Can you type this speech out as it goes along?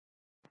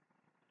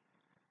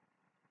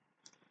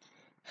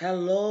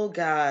Hello,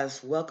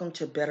 guys. Welcome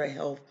to Better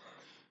Health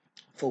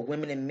for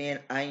Women and Men.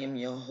 I am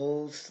your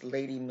host,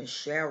 Lady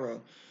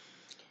Michelle.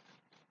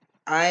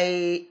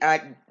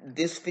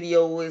 This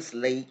video is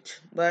late,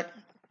 but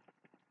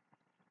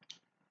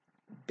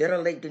better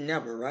late than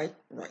never, right?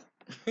 Right.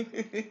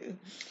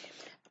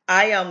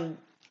 I am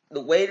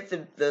the way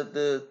that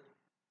the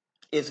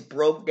is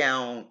broke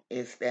down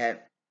is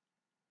that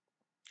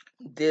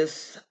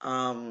this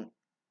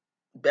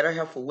Better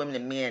Health for Women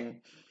and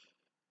Men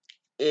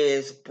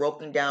is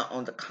broken down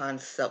on the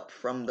concept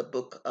from the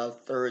book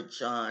of Third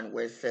John,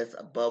 where it says,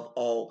 "Above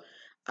all,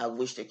 I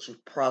wish that you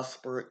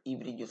prosper,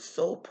 even in your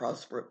soul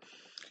prosper,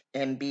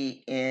 and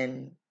be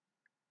in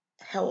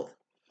health."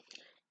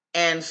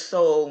 And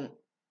so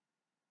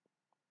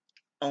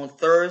on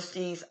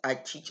Thursdays, I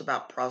teach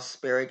about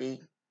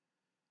prosperity.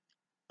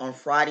 On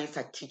Fridays,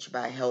 I teach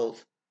about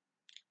health.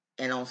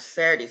 And on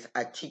Saturdays,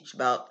 I teach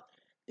about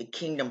the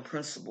kingdom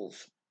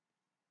principles.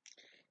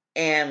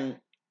 And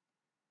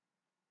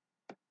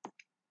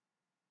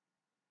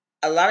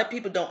a lot of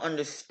people don't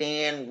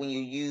understand when you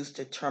use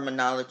the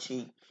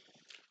terminology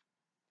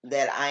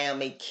that I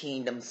am a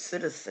kingdom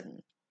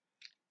citizen.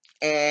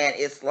 And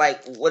it's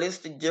like, what is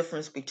the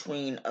difference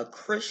between a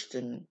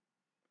Christian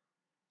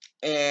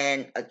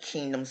and a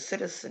kingdom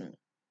citizen?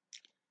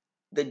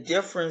 The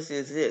difference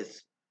is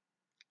this: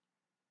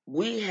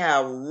 we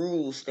have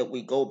rules that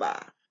we go by,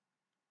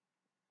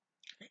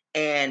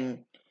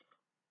 and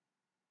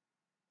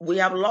we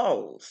have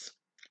laws.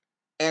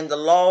 And the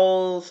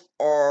laws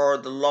are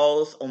the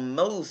laws of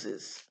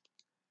Moses.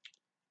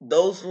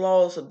 Those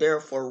laws are there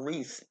for a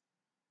reason.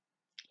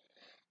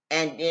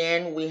 And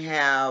then we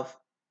have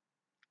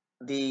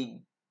the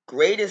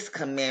greatest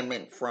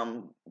commandment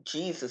from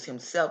Jesus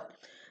himself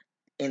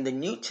in the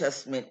New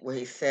Testament, where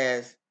he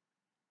says,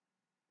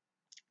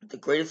 the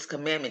greatest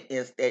commandment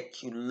is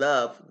that you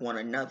love one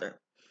another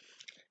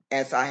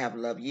as I have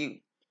loved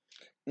you.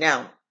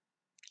 Now,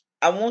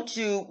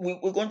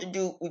 we're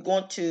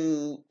going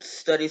to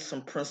study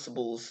some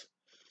principles.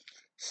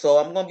 So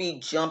I'm going to be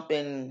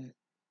jumping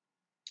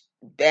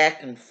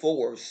back and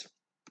forth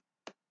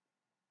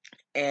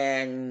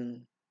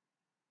and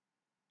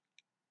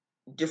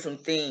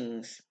different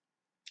things.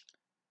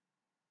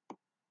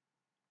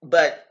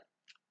 But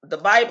the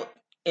Bible,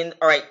 all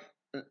right,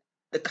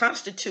 the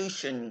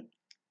Constitution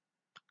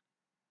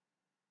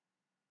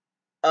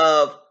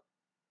of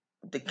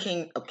the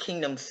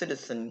Kingdom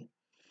Citizen,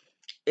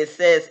 it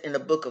says in the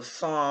book of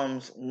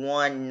Psalms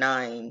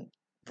 1:9,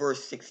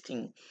 verse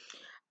 16,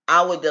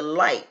 "I will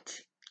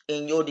delight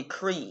in your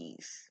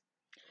decrees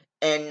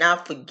and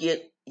not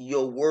forget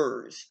your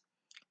words."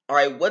 All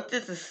right, what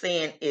this is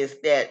saying is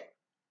that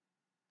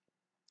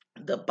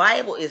the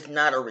Bible is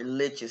not a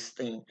religious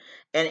thing.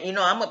 And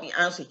I'm gonna be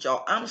honest with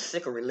y'all, I'm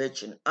sick of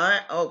religion.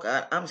 Oh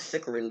God, I'm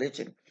sick of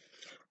religion.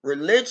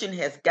 Religion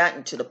has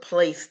gotten to the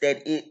place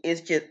that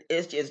it's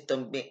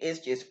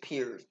just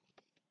pure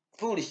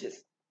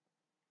foolishness.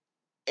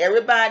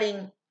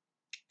 Everybody,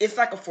 it's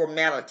like a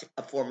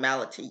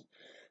formality.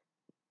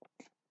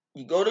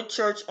 You go to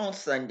church on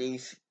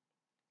Sundays,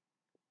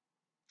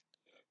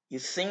 you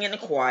sing in the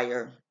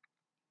choir,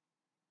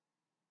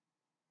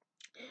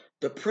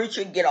 the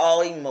preacher get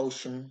all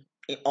emotional.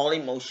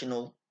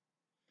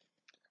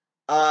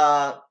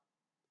 Uh,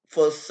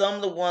 for some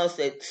of the ones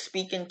that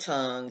speak in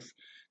tongues,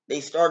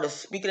 they started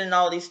speaking in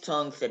all these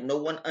tongues that no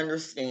one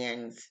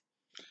understands,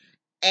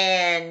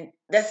 and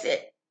that's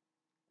it.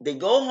 They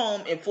go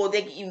home, and before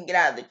they can even get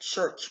out of the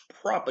church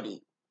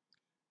property,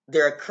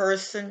 they're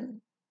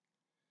cursing.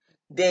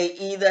 They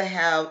either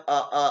have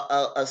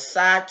a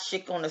side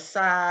chick on the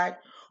side,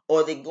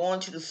 or they go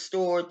into the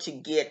store to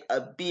get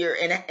a beer.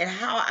 And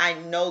how I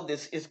know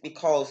this is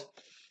because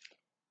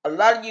a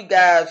lot of you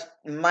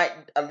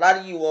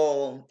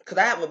all, because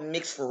I have a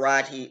mixed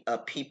variety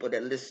of people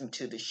that listen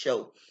to the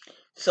show.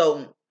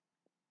 So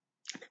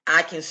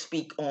I can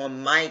speak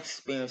on my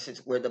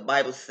experiences where the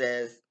Bible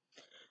says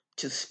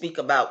to speak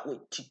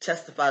about, to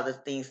testify the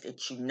things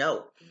that you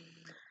know.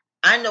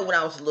 I know when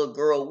I was a little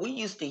girl, we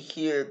used to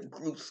hear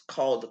groups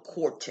called the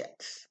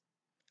Quartets.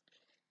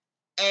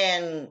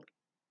 And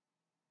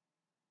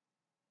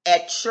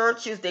at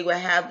churches, they would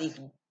have these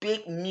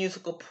big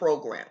musical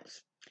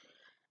programs.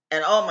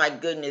 And oh my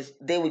goodness,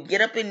 they would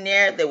get up in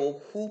there, they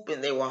would hoop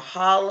and they would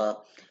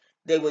holler.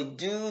 They would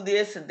do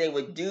this and they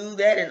would do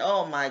that. And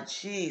oh my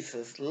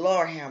Jesus,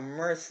 Lord have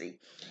mercy.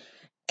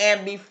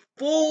 And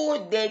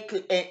before they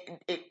could,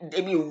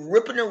 they'd be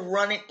ripping and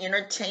running,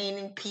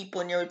 entertaining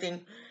people and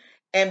everything.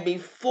 And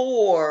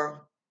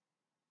before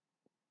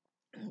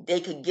they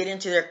could get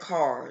into their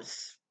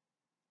cars,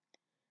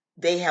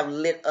 they have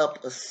lit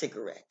up a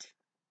cigarette.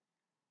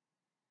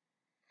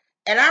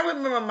 And I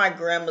remember my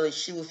grandmother,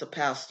 she was a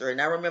pastor,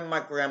 and I remember my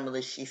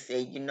grandmother, she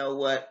said, "You know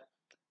what?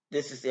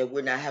 This is it.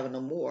 We're not having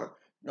no more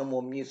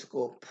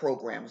musical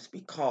programs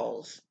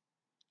because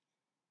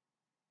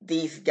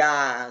these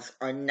guys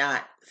are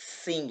not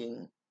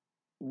singing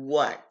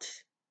what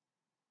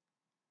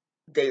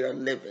they are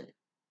living."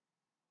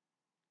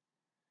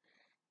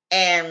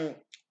 And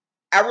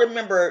I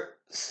remember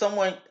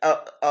someone,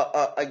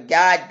 a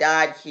guy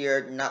died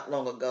here not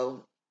long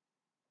ago,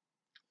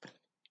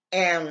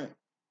 and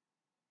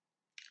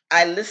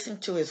I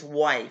listened to his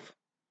wife,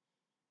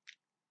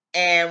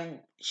 and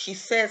she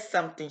said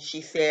something.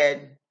 She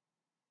said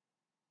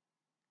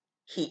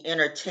he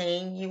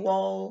entertained you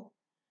all,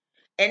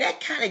 and that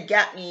kind of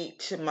got me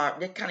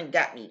that kind of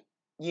got me,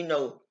 you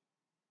know,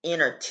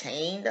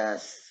 entertained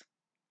us,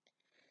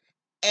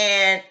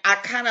 and I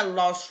kind of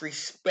lost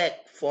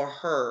respect for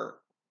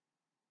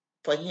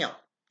him,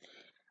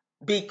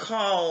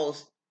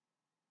 because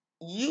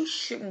you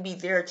shouldn't be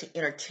there to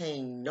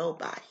entertain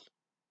nobody.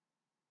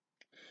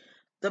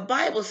 The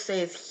Bible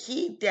says,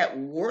 "He that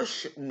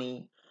worship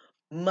me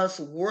must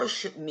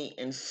worship me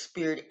in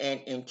spirit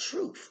and in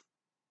truth."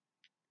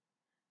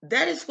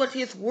 That is what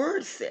his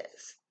word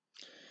says.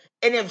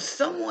 And if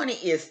someone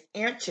is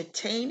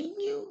entertaining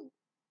you,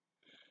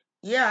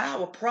 yeah, I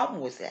have a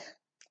problem with that.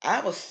 I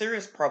have a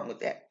serious problem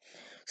with that.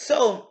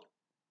 So,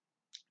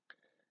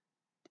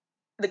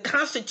 the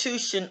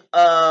Constitution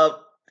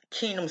of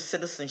Kingdom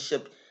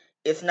Citizenship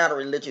is not a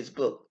religious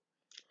book,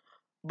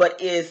 but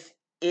it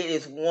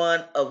is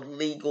one of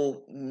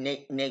legal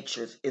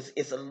natures.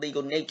 It's a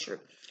legal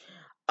nature.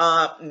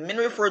 Many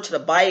refer to the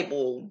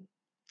Bible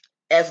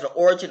as the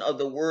origin of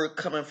the word,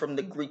 coming from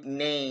the Greek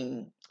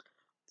name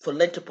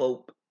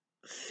Philanthropo,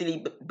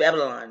 city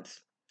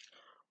Babylons,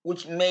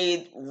 which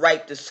made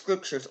write the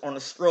scriptures on the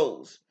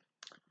scrolls,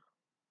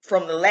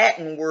 from the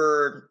Latin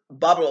word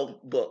Bible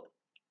book,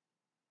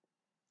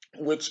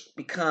 which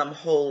become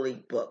holy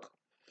book.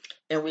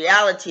 In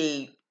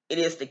reality, it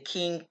is the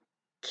king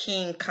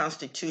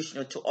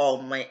constitutional to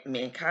all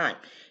mankind.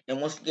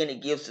 And once again,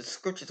 it gives the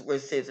scriptures where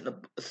it says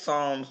in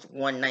Psalms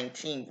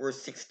 119,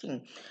 verse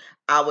 16,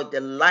 "I would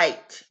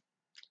delight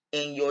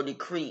in your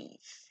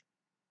decrees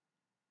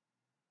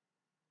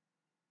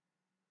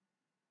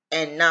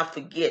and not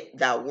forget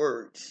thy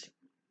words."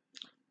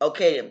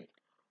 Okay,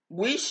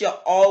 we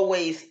shall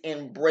always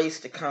embrace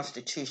the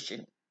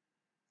Constitution.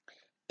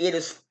 It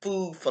is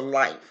food for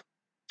life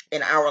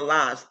in our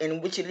lives,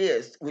 in which it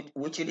is,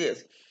 which it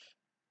is.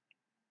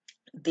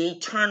 The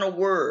eternal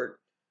word,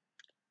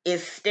 it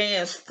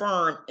stands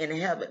firm in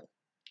heaven.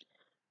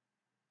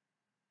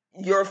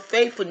 Your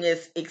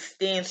faithfulness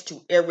extends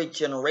to every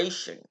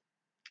generation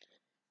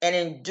and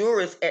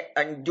endures,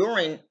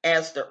 enduring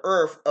as the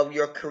earth of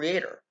your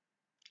creator.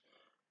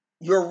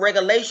 Your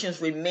regulations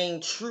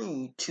remain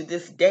true to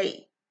this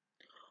day.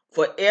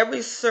 For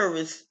every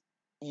service,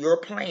 your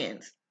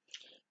plans.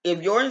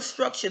 If your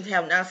instructions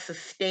have not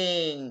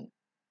sustained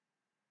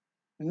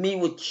me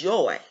with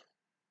joy,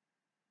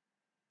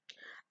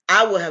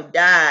 I would have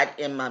died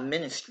in my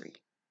ministry.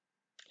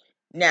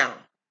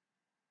 Now,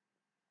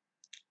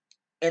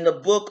 in the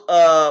book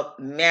of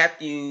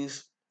Matthew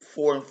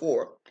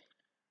 4:4,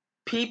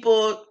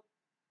 people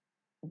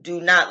do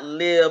not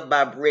live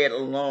by bread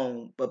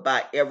alone, but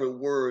by every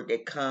word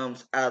that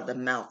comes out of the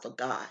mouth of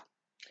God.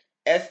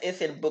 As it's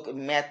in the book of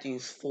Matthew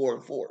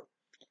 4:4.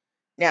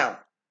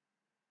 Now,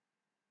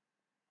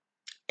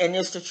 and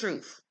it's the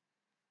truth.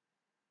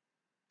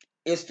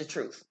 It's the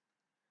truth.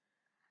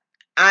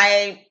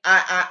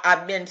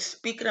 I've been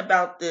speaking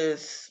about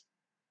this.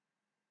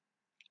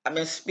 I've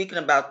been speaking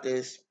about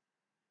this,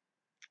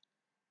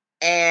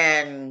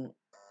 and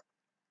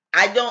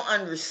I don't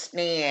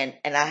understand,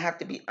 and I have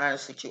to be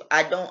honest with you,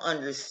 I don't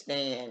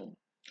understand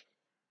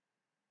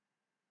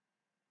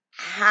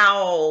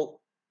how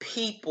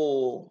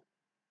people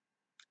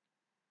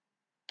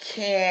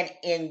can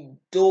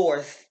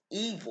endorse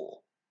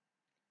evil,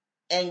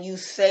 and you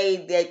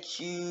say that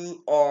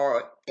you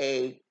are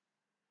a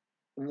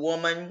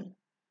woman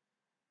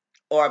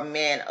or a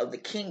man of the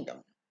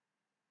kingdom.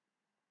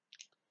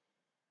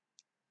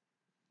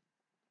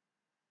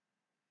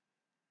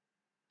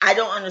 I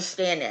don't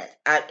understand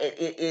that.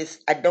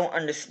 I don't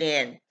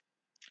understand,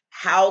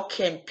 how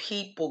can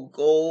people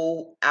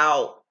go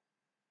out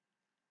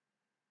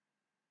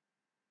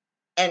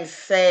and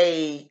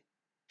say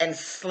and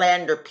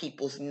slander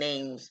people's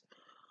names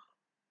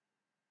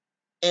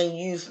and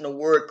using the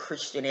word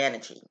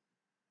Christianity.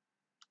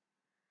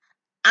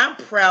 I'm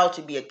proud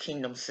to be a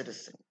kingdom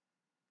citizen.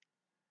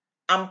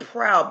 I'm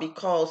proud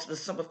because the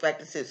simple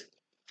fact is this: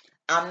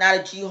 I'm not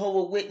a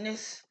Jehovah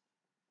Witness.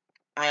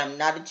 I am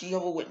not a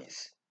Jehovah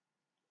Witness.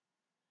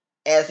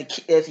 As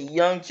a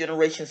young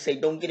generation say,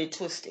 don't get it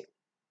twisted.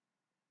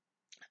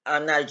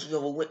 I'm not a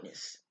Jehovah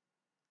Witness.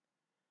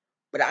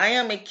 But I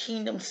am a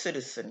kingdom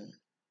citizen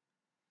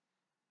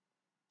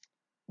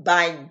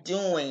by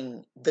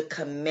doing the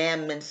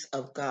commandments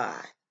of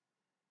God.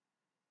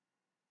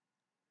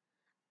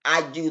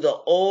 I do the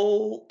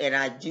old and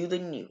I do the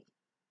new.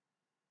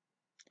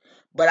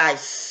 But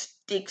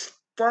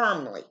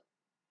firmly,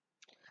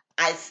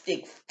 I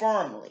stick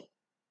firmly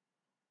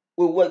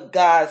with what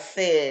God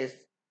says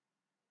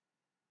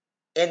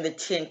in the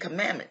Ten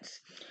Commandments.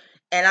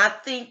 And I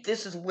think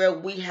this is where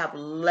we have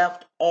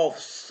left off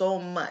so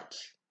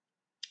much.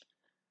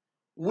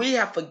 We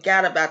have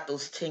forgot about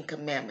those Ten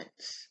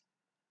Commandments.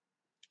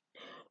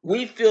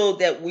 We feel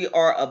that we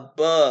are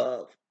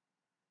above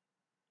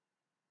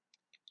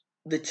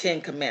the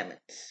Ten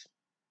Commandments.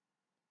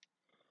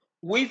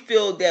 We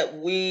feel that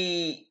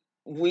we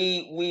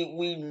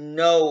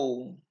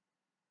know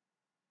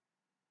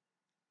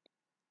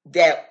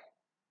that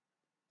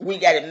we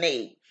got it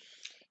made.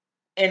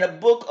 In the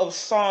book of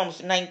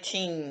Psalms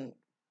 19,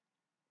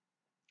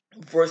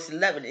 verse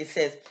 11, it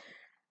says,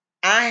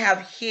 I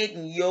have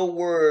hidden your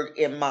word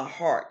in my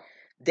heart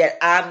that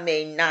I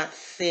may not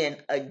sin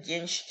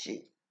against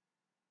you.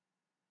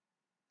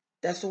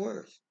 That's the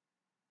words.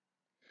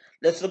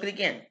 Let's look at it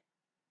again.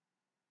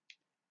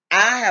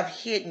 I have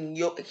hidden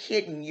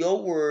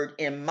your word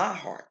in my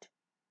heart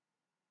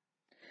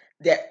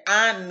that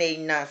I may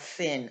not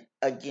sin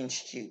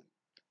against you.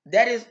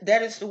 That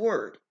is the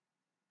word.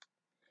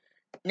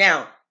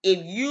 Now,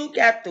 if you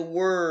got the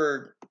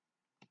word,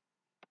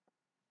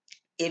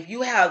 if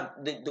you have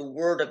the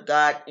word of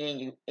God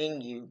in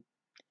you,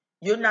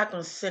 you're not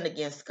going to sin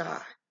against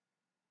God.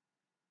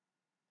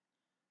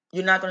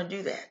 You're not going to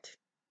do that.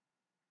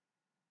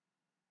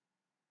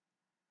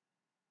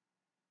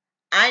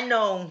 I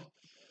know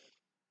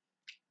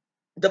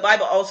the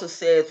Bible also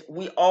says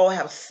we all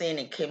have sinned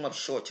and came up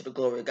short to the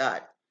glory of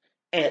God.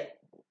 And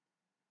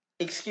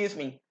excuse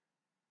me,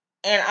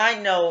 and I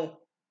know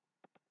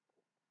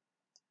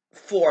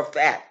for a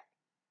fact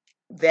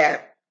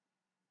that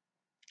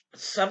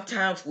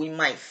sometimes we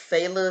might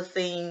say little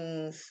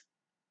things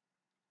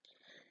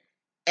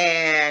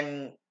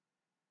and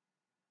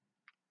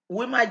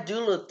we might do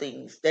little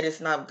things that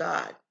is not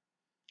God.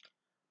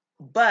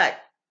 But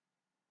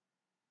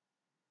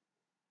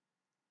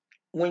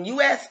when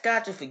you ask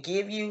God to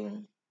forgive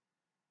you,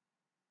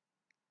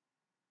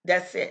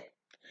 that's it.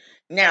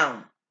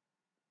 Now,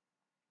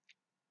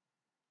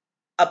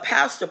 a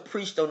pastor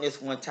preached on this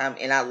one time,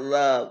 and I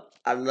love.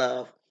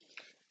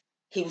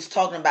 He was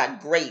talking about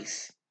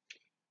grace,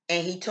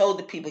 and he told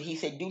the people, he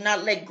said, "Do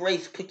not let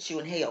grace put you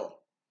in hell."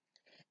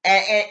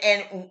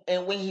 And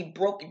when he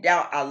broke it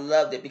down, I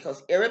loved it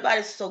because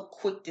everybody's so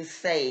quick to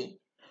say,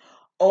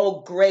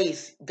 "Oh,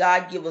 grace,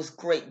 God give us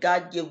great,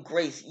 God give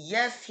grace."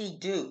 Yes, He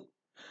do,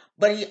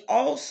 but He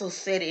also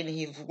said in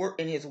His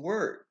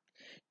word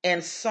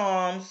in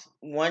Psalms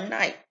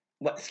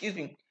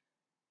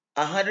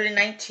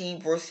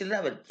 119 verse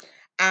 11,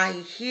 I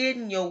hid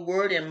in your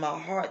word in my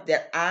heart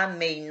that I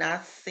may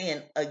not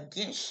sin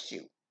against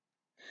you.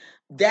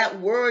 That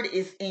word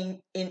is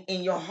in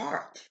your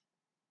heart.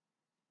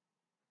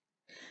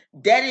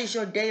 That is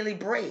your daily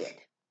bread.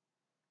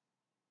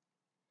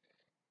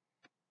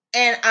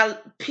 And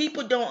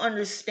people don't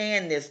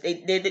understand this. They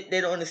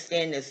don't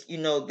understand this.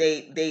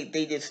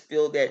 They just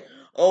feel that,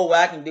 oh,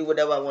 well, I can do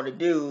whatever I want to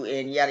do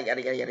and yada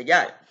yada yada yada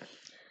yada.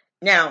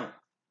 Now,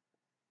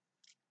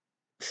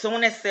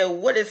 someone that said,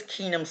 what is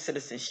kingdom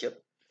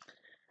citizenship?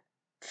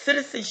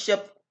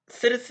 Citizenship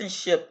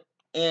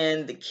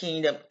in the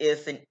kingdom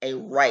isn't a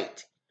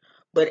right,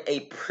 but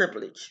a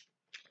privilege.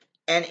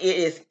 And it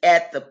is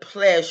at the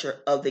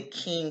pleasure of the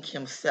king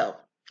himself.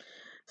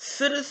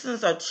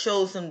 Citizens are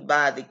chosen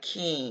by the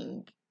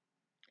king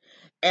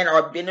and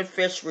are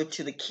beneficiary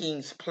to the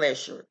king's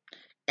pleasure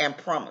and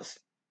promise.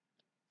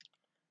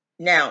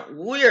 Now,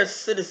 we are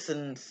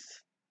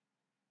citizens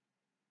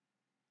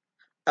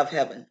of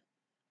heaven,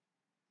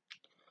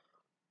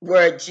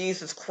 where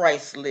Jesus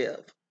Christ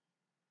lived.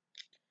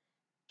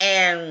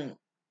 And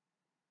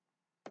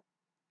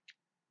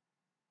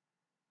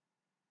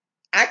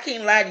I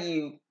can't lie to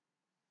you,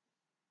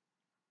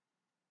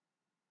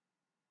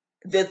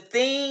 the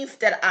things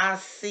that I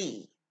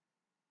see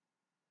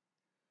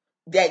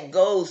that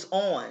goes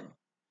on,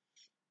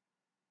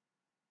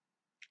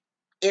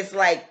 it's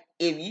like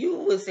if you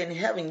was in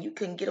heaven, you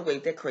couldn't get away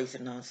with that crazy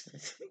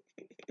nonsense.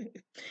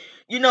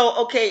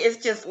 Okay,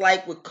 it's just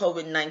like with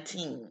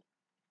COVID-19.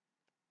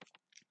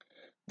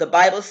 The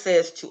Bible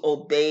says to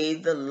obey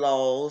the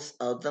laws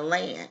of the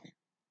land.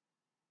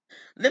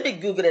 Let me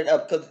Google it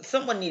up because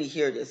someone needs to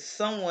hear this.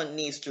 Someone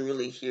needs to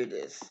really hear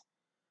this.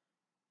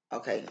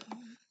 Okay.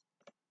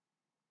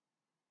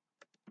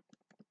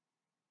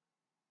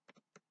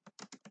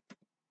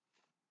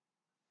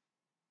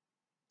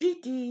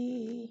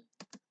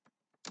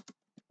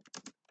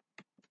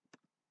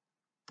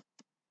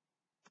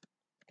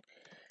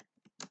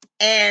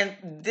 And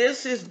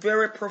this is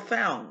very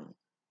profound.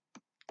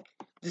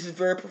 This is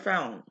very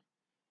profound.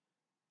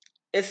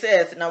 It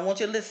says, and I want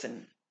you to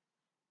listen,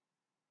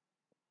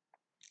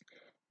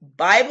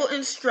 Bible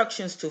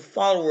instructions to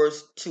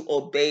followers to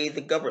obey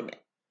the government.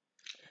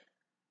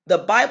 The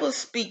Bible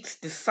speaks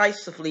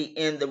decisively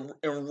in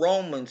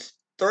Romans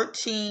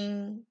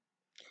 13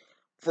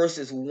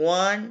 verses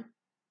 1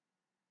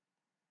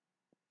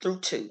 through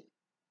 2.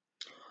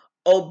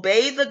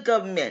 Obey the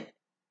government,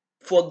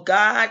 for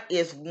God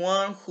is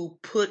one who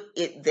put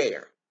it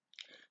there.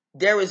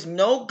 There is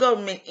no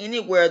government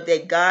anywhere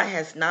that God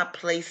has not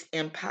placed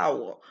in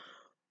power.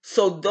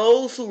 So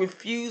those who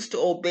refuse to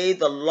obey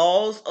the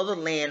laws of the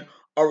land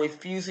are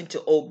refusing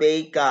to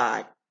obey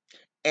God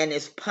and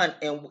His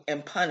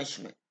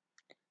punishment.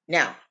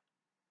 Now,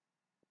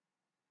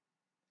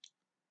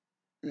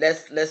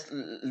 let's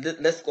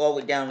go all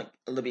the way down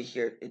a little bit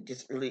here and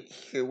just really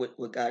hear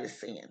what God is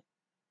saying.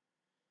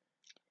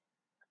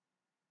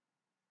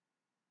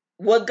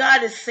 What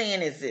God is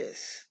saying is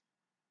this.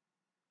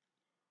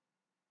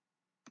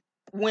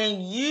 When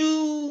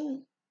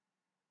you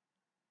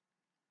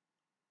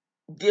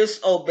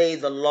disobey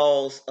the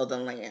laws of the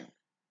land,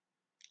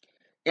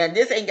 and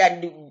this ain't got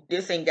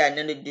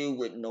nothing to do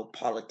with no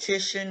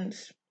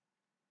politicians.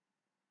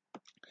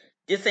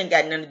 This ain't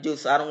got nothing to do,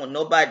 so I don't want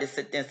nobody to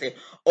sit there and say,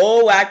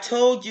 "Oh, I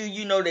told you,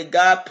 that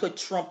God put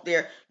Trump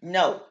there."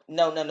 No.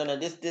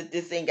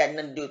 This ain't got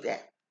nothing to do with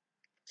that.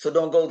 So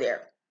don't go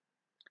there.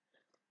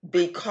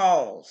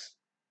 Because,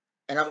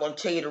 and I'm going to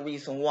tell you the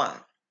reason why.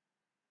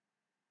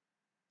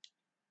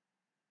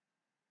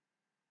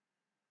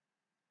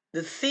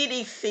 The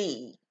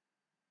CDC,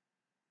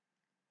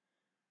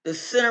 the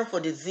Center for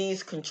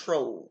Disease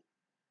Control,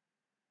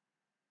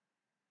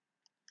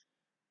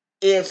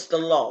 is the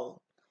law.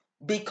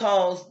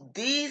 Because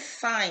these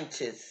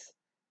scientists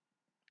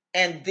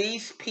and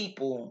these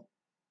people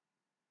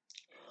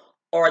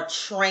are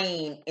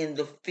trained in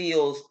the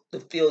field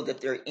that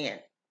they're in.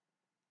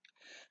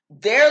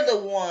 They're the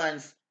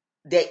ones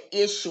that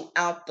issue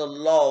out the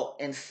law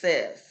and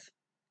says,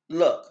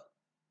 look,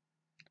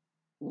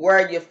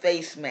 wear your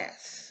face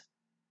mask,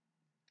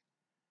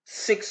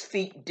 6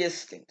 feet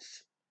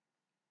distance,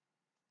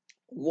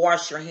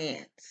 wash your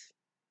hands.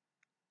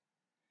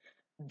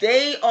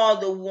 They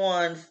are the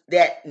ones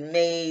that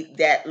made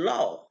that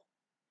law.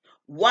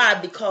 Why?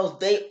 Because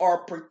they are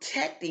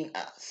protecting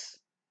us.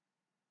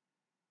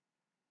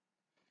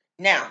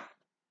 Now,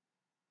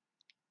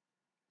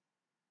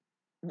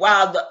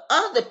 while the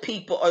other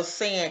people are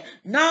saying,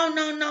 no.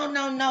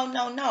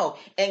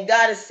 And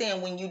God is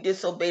saying, when you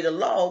disobey the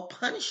law,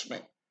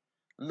 punishment.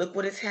 Look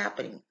what is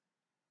happening.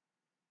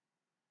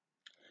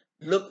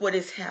 Look what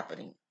is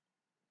happening.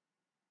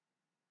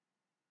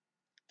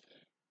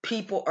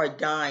 People are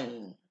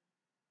dying.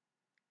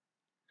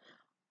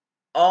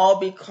 All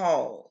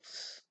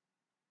because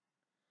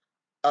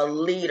a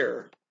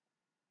leader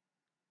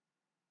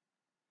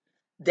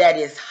that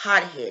is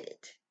hot-headed,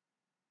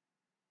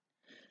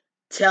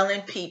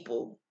 telling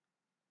people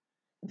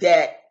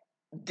that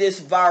this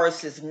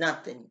virus is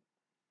nothing.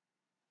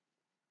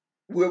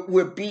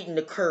 We're beating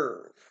the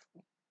curve.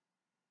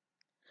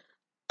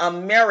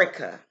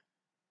 America,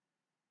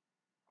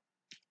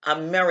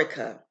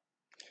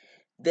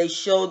 they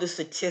showed the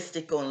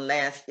statistic on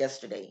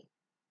yesterday.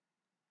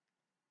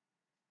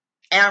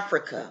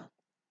 Africa,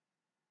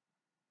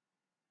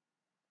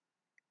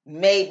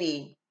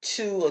 maybe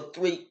two or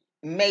three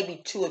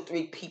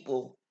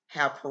people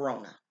have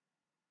corona.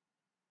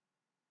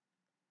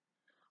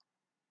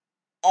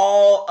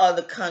 All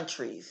other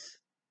countries,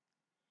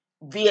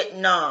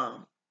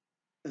 Vietnam,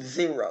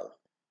 0.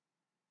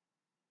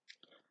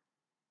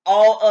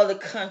 All other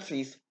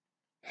countries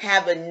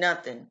having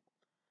nothing.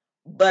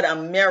 But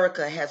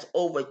America has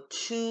over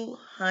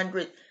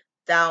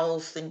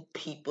 200,000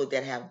 people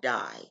that have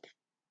died.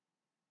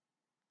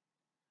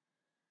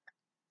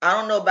 I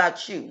don't know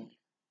about you,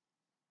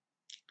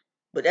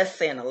 but that's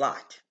saying a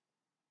lot.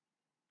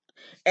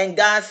 And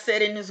God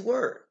said in his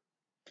word,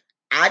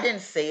 I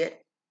didn't say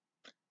it,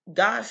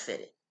 God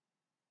said it,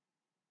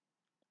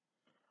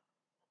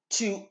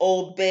 to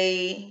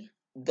obey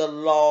the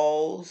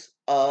laws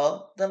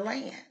of the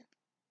land.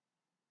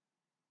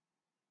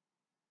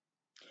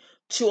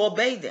 To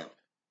obey them.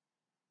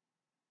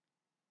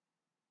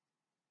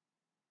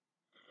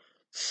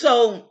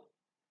 So,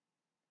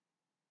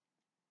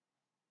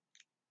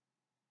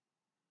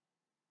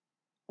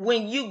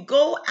 when you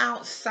go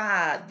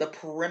outside the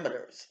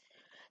perimeters,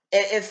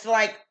 it's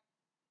like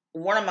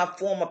one of my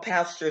former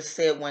pastors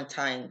said one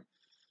time.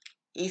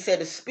 He said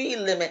the speed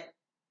limit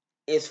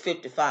is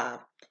 55.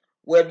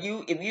 Well,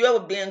 if you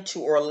ever been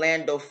to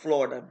Orlando,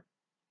 Florida,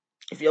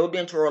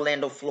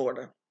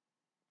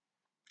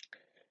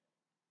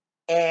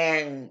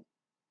 and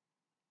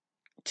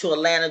to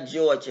Atlanta,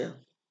 Georgia,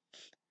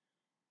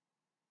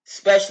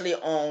 especially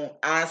on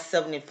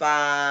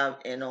I-75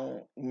 and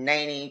on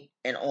 90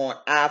 and on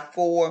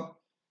I-4,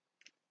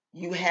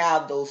 you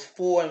have those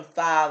 4 and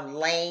 5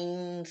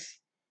 lanes.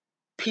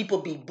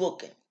 People be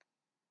booking.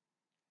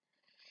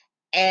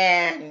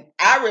 And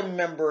I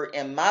remember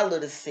in my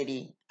little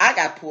city, I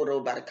got pulled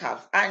over by the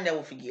cops. I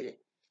never forget it.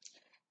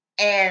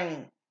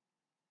 And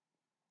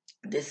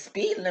the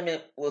speed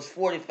limit was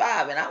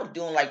 45, and I was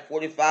doing like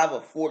 45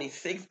 or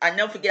 46. I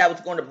never forget I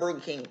was going to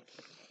Burger King.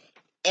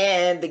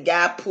 And the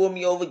guy pulled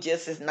me over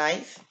just as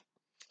nice.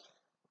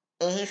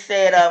 And he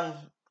said,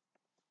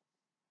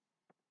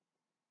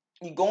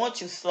 you're going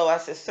too slow. I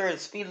said, sir, the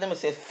speed limit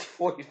says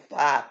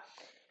 45.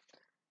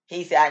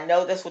 He said, I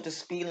know that's what the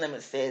speed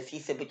limit says. He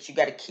said, but you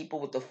got to keep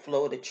up with the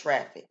flow of the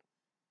traffic.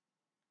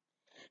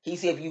 He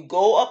said, if you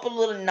go up a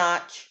little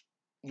notch,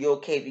 you're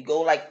okay. If you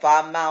go like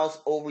 5 miles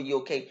over,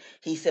 you're okay.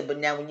 He said, but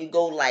now when you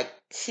go like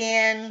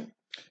 10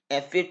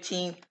 and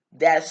 15,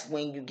 that's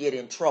when you get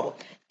in trouble.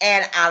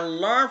 And I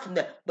learned from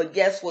that. But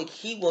guess what?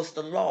 He was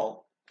the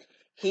law.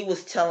 He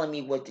was telling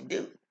me what to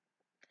do.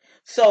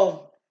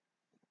 So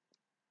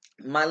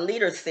my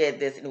leader said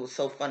this, and it was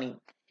so funny.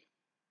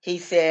 He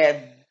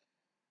said,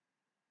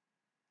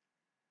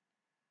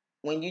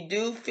 when you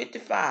do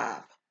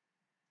 55,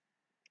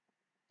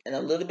 and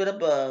a little bit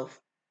above,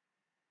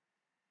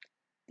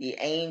 the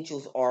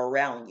angels are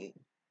around you.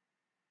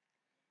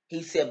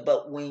 He said,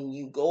 but when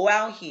you go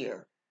out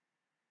here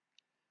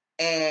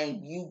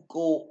and you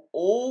go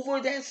over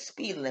that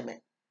speed limit,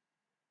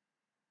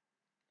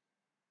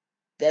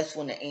 that's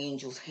when the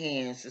angel's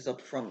hands is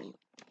up from you.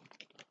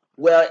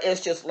 Well,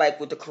 it's just like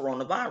with the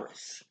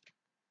coronavirus.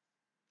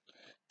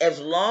 As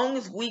long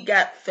as we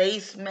got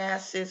face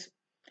masks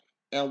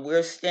and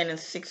we're standing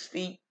 6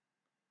 feet,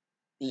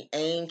 the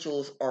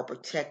angels are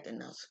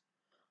protecting us.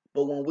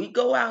 But when we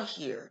go out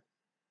here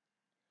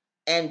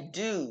and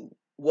do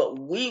what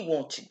we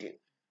want to do,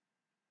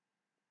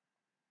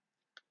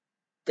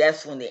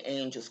 that's when the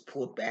angels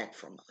pull back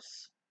from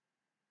us.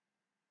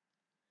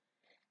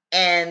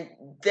 And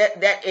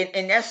that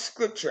in that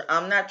scripture,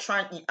 I'm not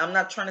trying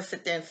to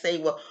sit there and say,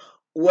 well,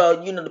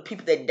 the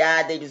people that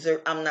died, they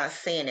deserve. I'm not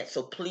saying it.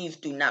 So please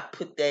do not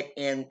put that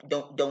in.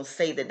 Don't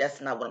say that.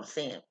 That's not what I'm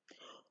saying.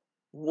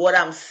 What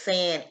I'm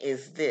saying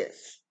is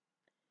this: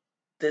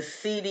 the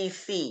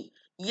CDC.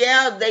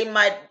 Yeah, they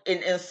might,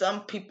 and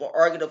some people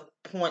argue the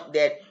point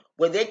that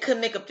they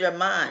couldn't make up their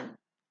mind.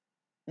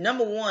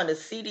 Number one, the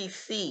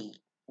CDC,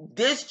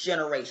 this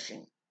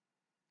generation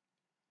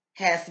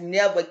has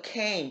never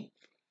came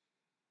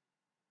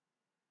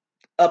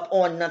up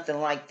on nothing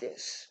like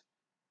this.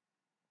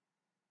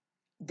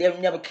 They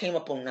never came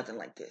up on nothing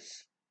like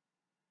this.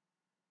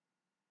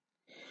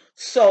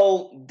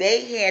 So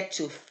they had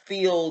to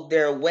feel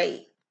their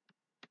way.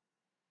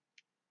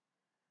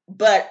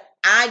 But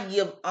I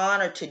give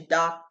honor to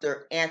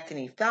Dr.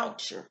 Anthony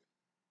Fauci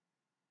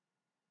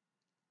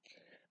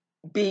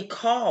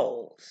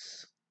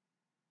because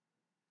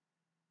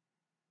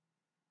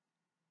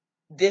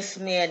this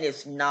man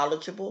is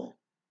knowledgeable.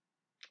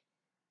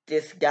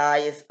 This guy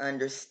is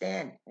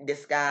understanding.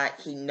 This guy,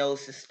 he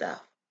knows his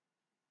stuff.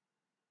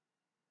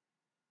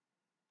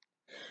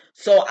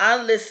 So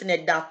I listen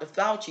to Dr.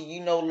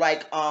 Fauci,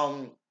 like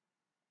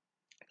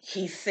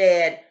he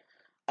said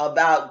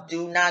about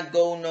do not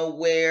go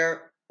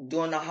nowhere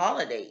during the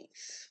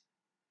holidays.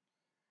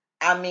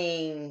 I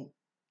mean,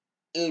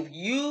 if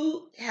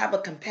you have a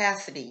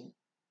capacity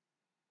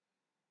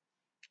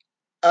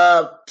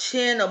of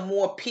 10 or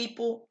more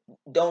people,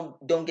 don't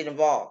get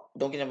involved.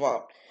 Don't get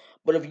involved.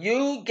 But if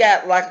you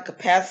got like a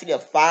capacity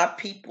of 5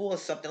 people or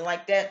something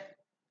like that,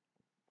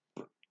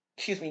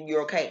 excuse me,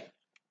 you're okay.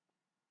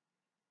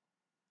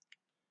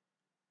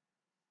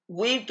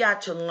 We've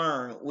got to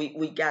learn.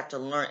 We got to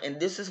learn. And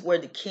this is where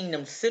the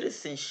kingdom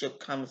citizenship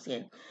comes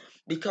in.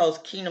 Because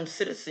kingdom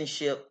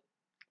citizenship,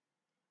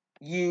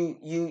 you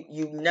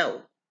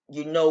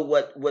know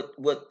what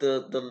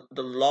the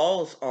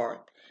laws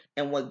are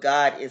and what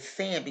God is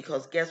saying.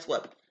 Because guess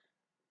what?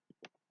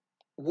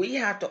 We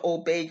have to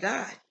obey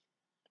God.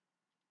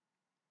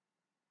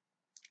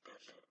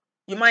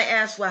 You might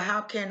ask, well,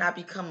 how can I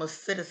become a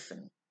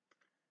citizen?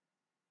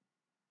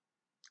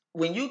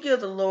 When you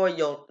give the Lord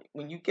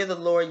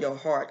your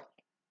heart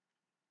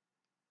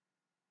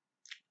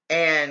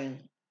and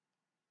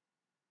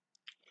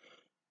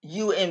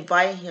you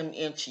invite him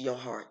into your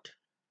heart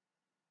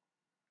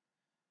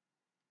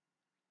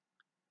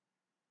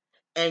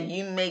and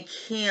you make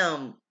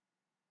him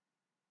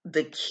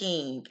the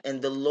king and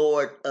the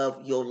Lord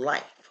of your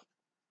life,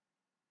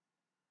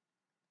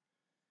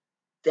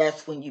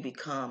 that's when you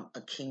become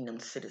a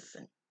kingdom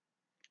citizen.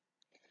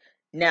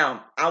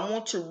 Now, I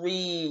want to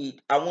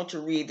read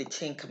the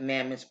 10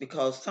 Commandments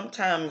because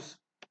sometimes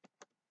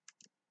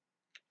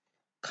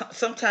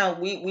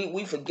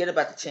we forget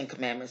about the 10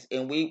 Commandments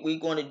and we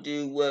going to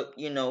do what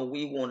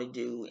we want to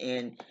do,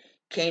 and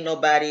can't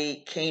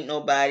nobody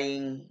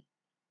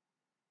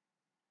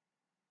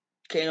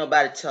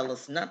tell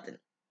us nothing.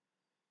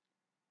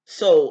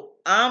 So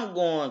I'm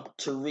going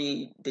to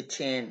read the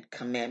 10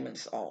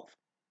 Commandments off,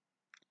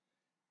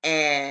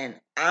 and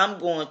I'm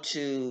going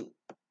to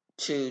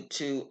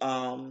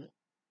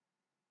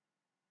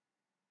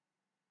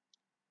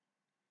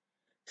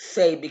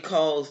say,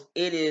 because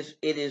it is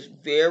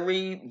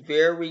very,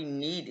 very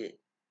needed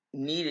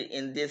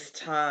in this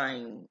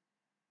time.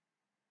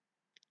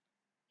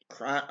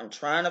 I'm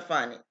trying to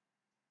find it.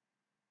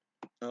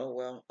 Oh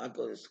well, I'll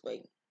go this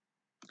way.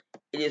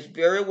 It is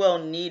very well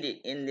needed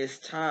in this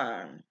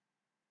time.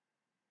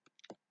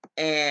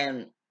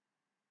 And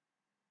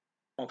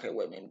okay,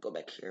 wait a minute, go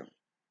back here.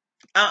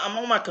 I'm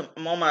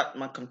on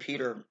my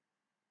computer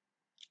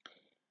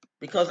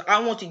because I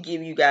want to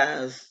give you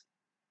guys.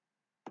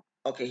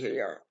 Okay, here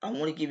you are. I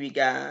want to give you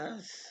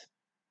guys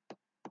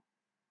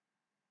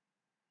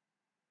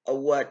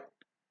what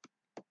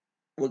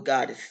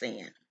God is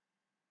saying,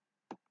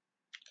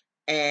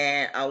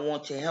 and I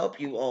want to help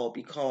you all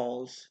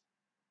because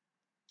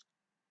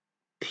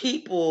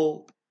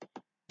people,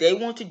 they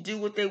want to do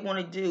what they want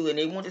to do, and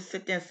they want to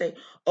sit there and say,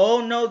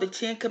 "Oh no, the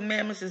 10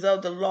 Commandments is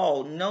of the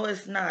law." No,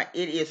 it's not.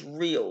 It is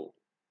real.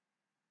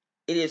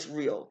 It is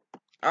real.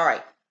 All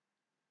right.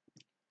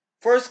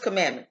 First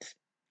commandment: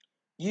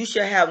 you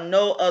shall have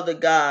no other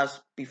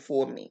gods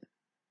before me.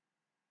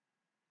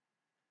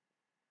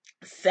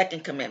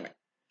 Second commandment: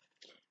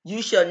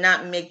 you shall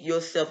not make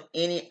yourself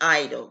any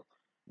idol,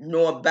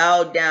 nor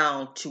bow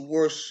down to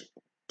worship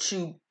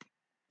to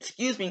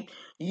excuse me,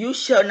 you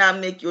shall not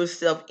make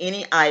yourself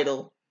any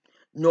idol,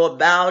 nor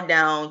bow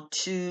down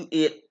to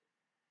it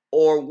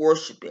or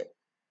worship it.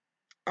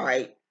 All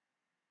right.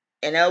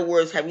 In other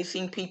words, have you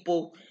seen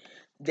people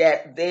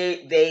that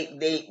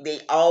they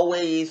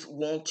always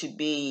want to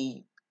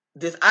be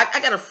this? I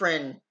got a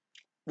friend,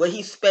 well,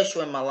 he's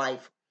special in my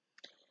life,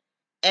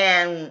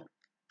 and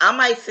I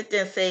might sit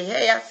there and say,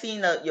 "Hey, I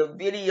seen your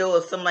video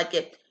or something like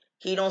that."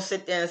 He don't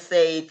sit there and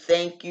say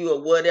thank you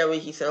or whatever.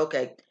 He said,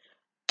 "Okay,"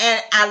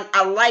 and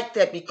I like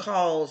that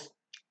because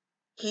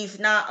he's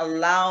not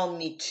allowing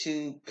me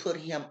to put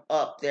him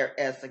up there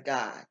as a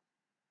God.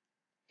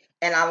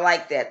 And I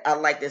like that. I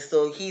like that.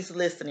 So he's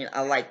listening.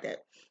 I like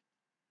that.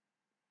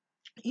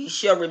 You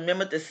shall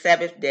remember the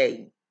Sabbath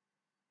day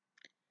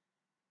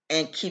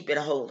and keep it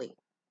holy.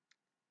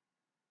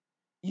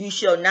 You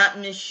shall not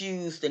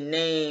misuse the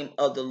name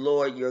of the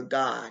Lord your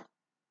God.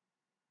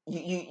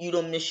 You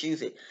don't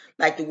misuse it.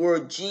 Like the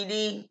word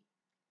GD,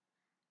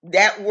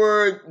 that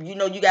word,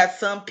 you got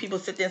some people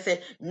sit there and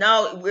say,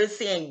 no, we're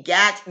saying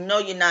God. No,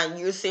 you're not.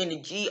 You're saying the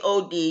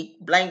God,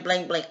 blank,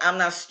 blank, blank. I'm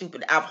not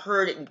stupid. I've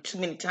heard it too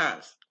many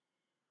times.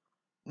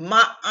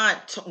 My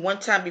aunt, one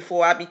time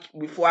before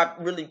I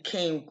really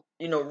came,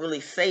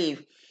 really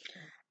saved,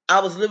 I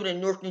was living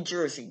in Newark, New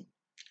Jersey.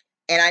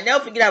 And I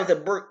never forget I was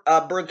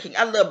at Burger King.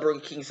 I love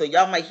Burger King, so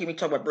y'all might hear me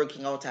talk about Burger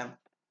King all the time.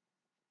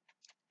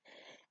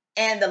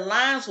 And the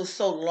lines were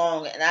so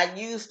long, and I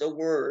used the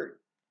word.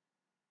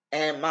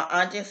 And my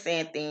aunt just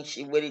saying things,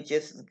 she waited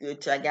just as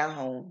good till I got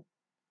home.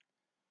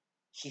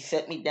 She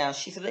set me down.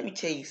 She said, let me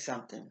tell you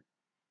something.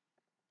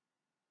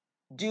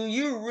 Do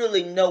you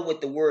really know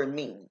what the word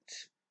means?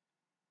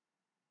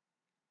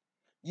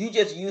 You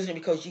just using it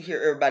because you hear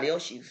everybody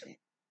else using it.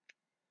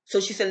 So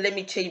she said, let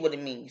me tell you what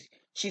it means.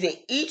 She said,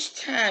 each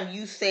time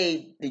you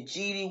say the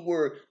GD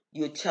word,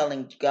 you're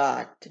telling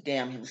God to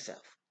damn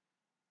himself.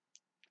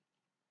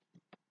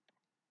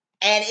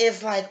 And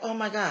it's like, oh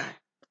my God.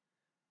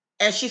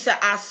 And she said,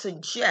 I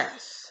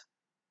suggest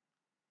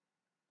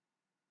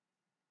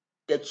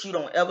that you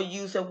don't ever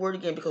use that word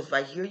again, because if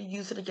I hear you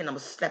use it again, I'm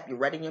going to slap you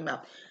right in your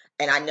mouth.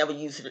 And I never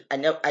use it. I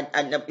never,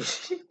 I never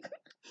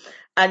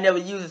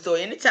use it. So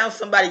anytime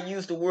somebody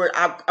use the word,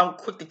 I'm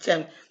quick to tell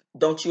them,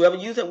 don't you ever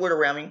use that word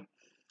around me.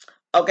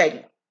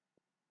 Okay.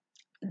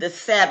 The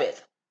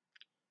Sabbath.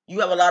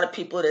 You have a lot of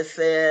people that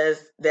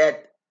says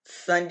that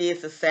Sunday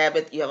is the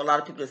Sabbath. You have a lot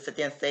of people that sit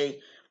there and say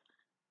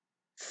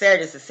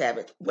Saturday is the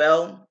Sabbath.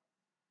 Well,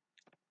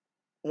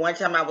 one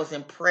time I was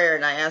in prayer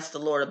and I asked the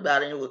Lord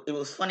about it. It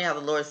was funny how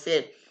the Lord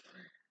said,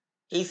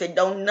 he said,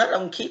 don't none of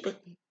them keep it.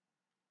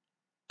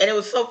 And it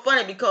was so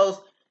funny because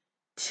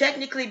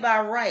technically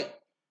by right,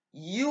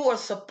 you are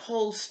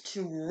supposed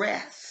to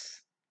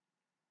rest.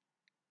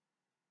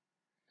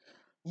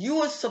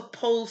 You are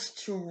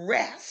supposed to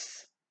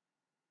rest.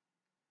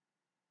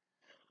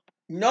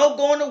 No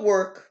going to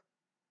work.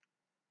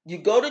 You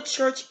go to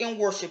church and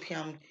worship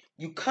him.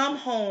 You come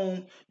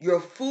home. Your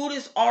food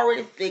is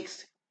already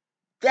fixed.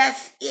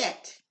 That's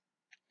it.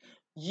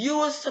 You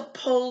are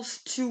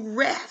supposed to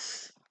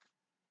rest.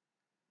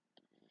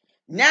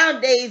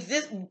 Nowadays,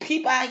 this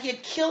people out here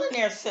killing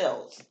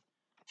themselves,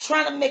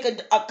 trying to make a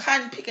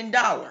cotton picking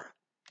dollar.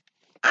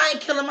 I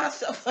ain't killing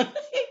myself. I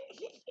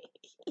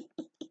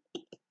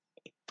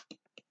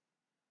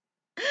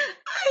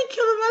ain't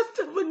killing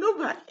myself with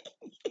nobody.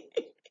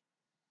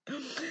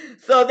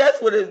 So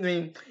that's what it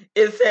means.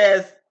 It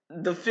says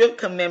the fifth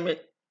commandment: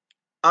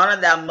 honor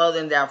thy mother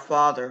and thy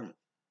father.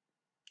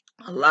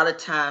 A lot of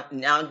time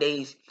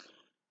nowadays,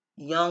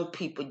 young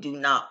people do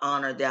not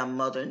honor their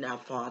mother and their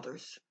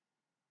fathers.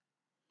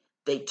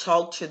 They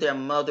talk to their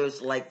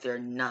mothers like they're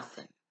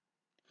nothing.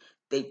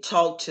 They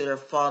talk to their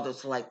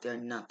fathers like they're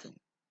nothing.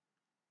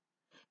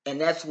 And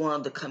that's one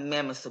of the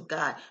commandments of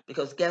God.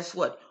 Because guess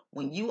what?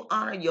 When you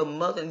honor your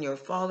mother and your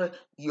father,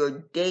 your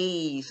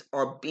days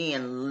are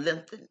being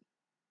lengthened.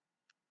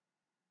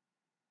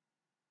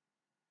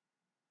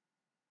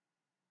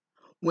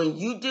 When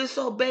you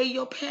disobey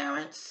your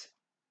parents,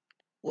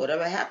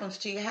 whatever happens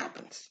to you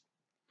happens.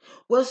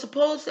 Well,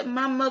 suppose that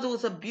my mother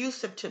was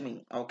abusive to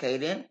me. Okay,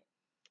 then.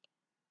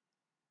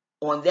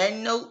 On that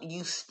note,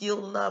 you still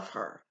love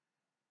her.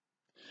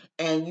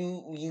 And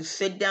you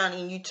sit down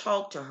and you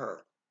talk to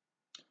her.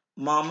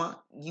 Mama,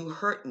 you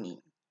hurt me.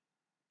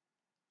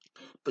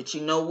 But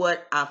you know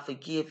what? I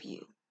forgive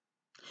you.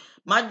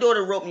 My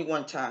daughter wrote me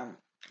one time.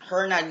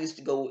 Her and I used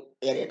to go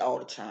at it all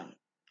the time.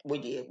 We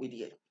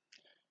did.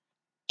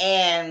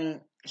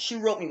 And she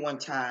wrote me one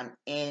time,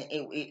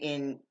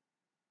 and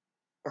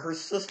her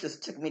sisters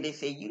took me. They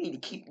said, you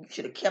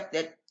should have kept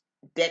that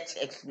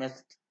text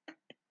message.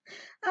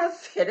 I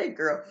said, that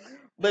girl.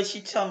 But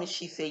she told me,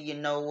 she said, you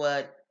know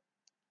what?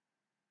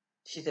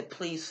 She said,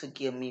 please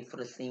forgive me for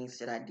the things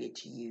that I did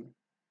to you.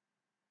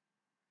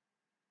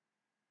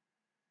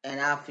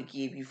 And I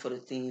forgive you for the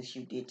things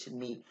you did to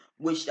me.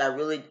 Which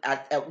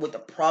what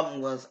the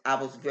problem was, I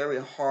was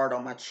very hard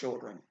on my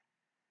children.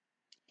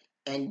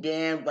 And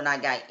then when I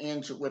got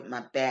injured with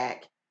my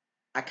back,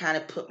 I kind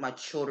of put my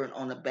children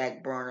on the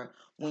back burner.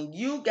 When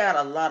you got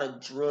a lot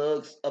of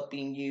drugs up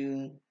in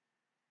you,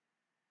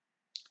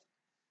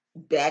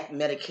 back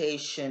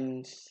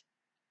medications,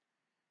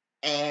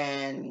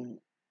 and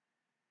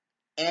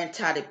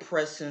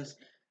antidepressants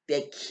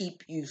that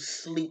keep you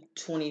sleep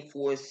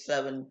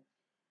 24/7.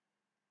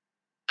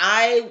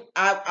 I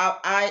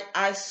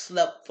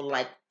slept for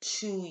like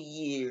 2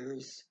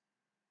 years,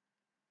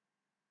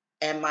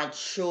 and my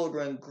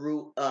children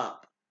grew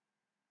up,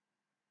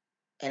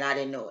 and I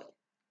didn't know it.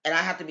 And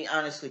I have to be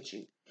honest with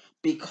you,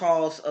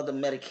 because of the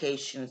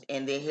medications,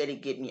 and they had to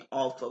get me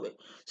off of it.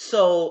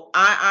 So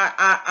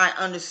I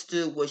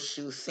understood what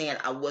she was saying.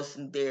 I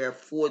wasn't there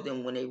for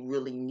them when they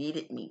really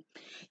needed me.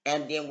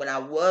 And then when I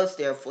was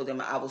there for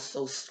them, I was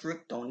so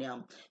strict on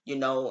them,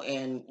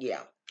 and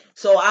yeah.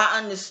 So I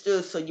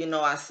understood. So,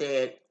 I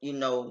said,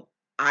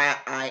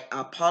 I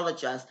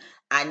apologize.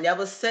 I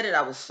never said it,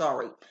 I was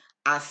sorry.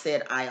 I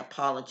said I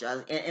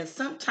apologize. And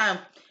sometimes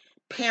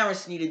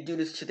parents need to do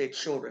this to their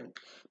children,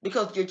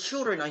 because your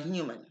children are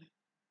human.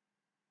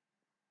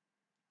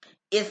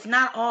 It's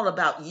not all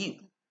about you.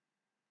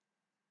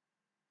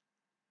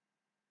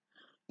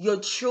 Your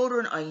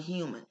children are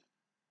human.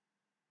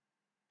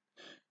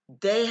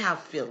 They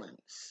have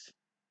feelings.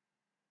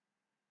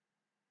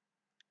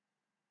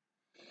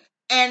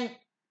 And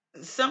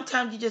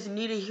sometimes you just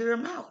need to hear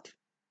them out.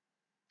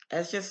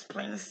 That's just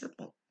plain and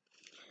simple.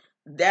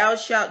 Thou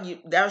shalt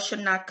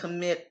not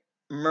commit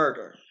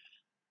murder.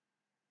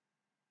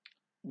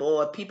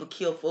 Boy, people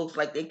kill folks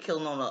like they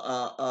killing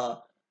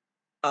on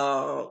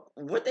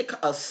what they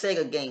call a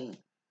Sega game.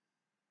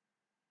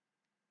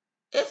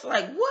 It's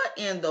like, what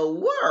in the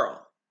world?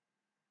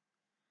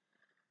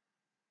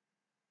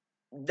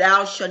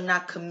 Thou shalt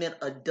not commit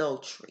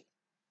adultery.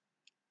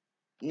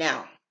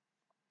 Now,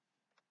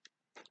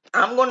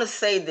 I'm going to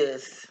say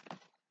this,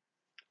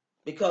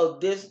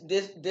 because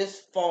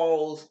this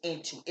falls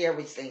into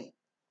everything: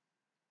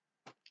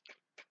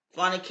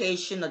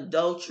 fornication,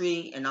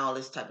 adultery, and all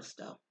this type of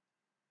stuff.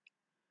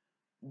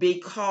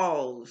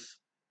 Because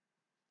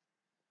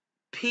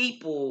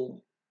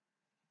people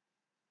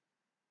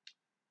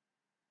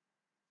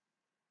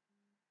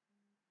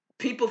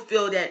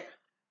feel that,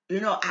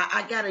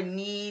 I got a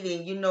need,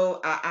 and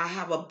I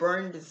have a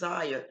burning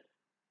desire.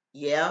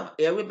 Yeah,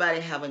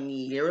 everybody have a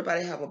need.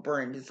 Everybody have a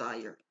burning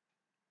desire.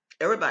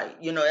 Everybody,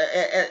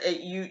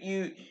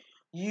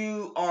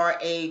 you are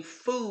a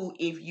fool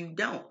if you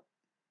don't.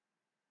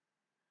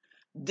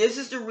 This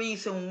is the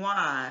reason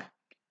why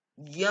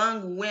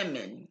young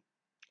women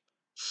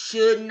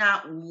should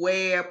not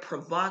wear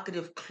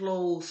provocative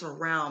clothes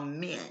around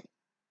men.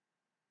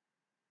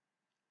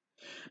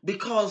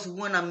 Because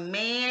when a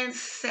man's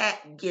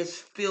sack gets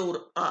filled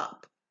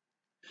up,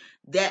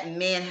 that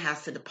man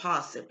has to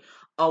deposit.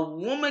 A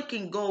woman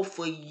can go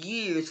for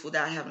years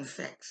without having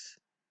sex.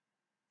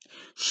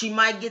 She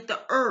might get the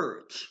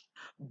urge,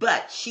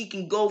 but she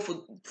can go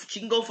for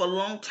a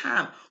long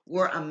time,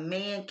 where a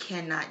man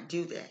cannot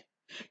do that.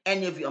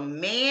 And if a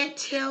man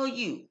tell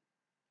you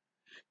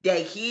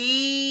that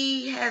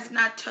he has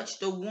not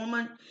touched a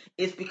woman,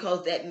 it's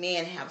because that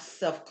man have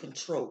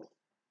self-control.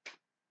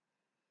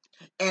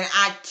 And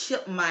I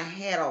tip my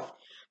hat off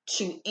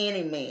to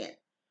any man.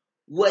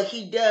 What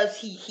he does,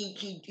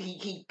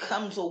 he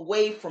comes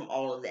away from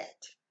all of that.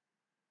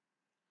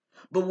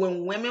 But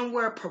when women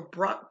wear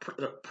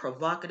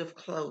provocative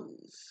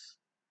clothes,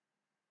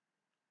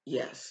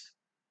 yes.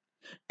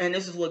 And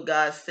this is what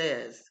God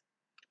says: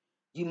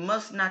 you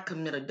must not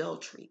commit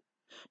adultery.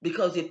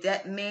 Because if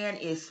that man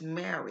is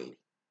married,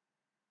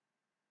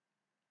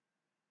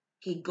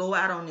 he go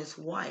out on his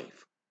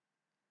wife,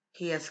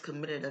 he has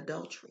committed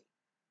adultery.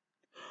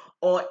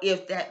 Or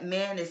if that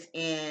man is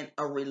in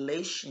a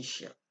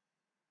relationship,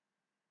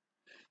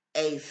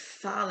 a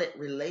solid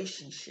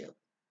relationship,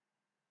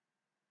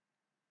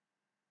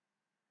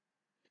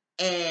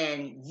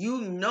 and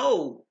you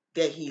know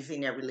that he's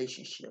in that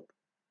relationship,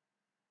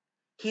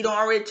 he done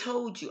already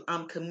told you,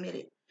 I'm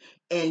committed,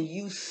 and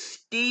you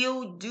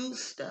still do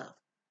stuff.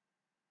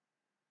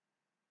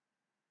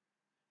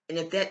 And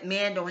if that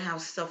man don't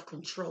have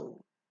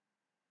self-control,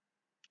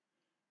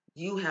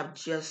 you have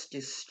just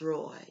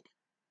destroyed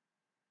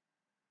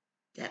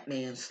that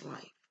man's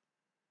life,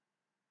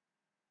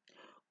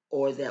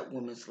 or that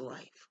woman's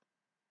life.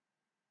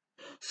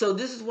 So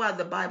this is why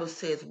the Bible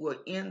says we're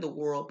in the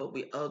world, but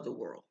we're of the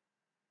world.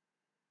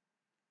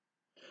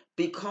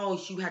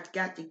 Because you have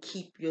got to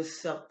keep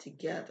yourself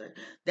together.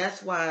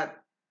 That's why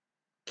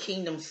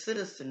kingdom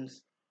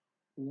citizens,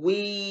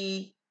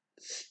 we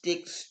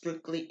stick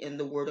strictly in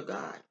the Word of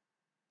God.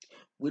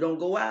 We don't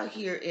go out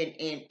here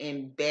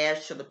and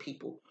bash other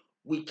people.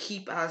 We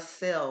keep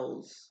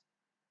ourselves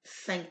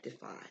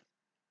sanctified.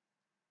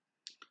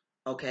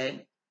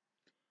 Okay?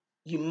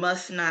 You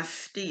must not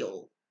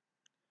steal.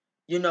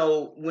 And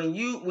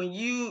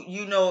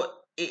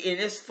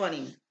it's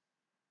funny.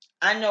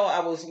 I know I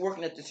was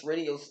working at this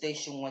radio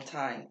station one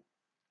time,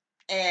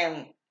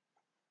 and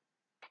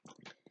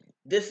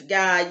this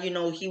guy,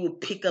 he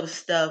would pick up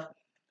stuff,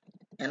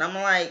 and I'm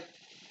like,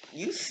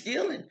 you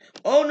stealing?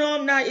 Oh, no,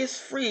 I'm not. It's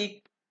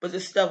free. but the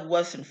stuff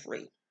wasn't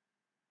free.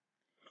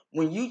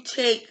 When you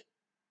take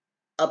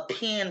a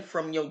pen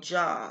from your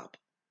job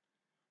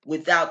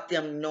without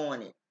them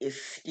knowing it,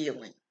 it's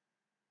stealing.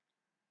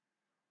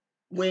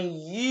 When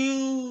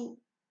you,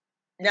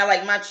 now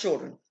like my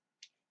children,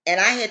 and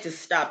I had to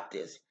stop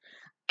this.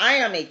 I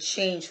am a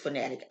change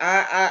fanatic.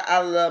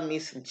 I love me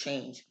some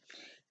change.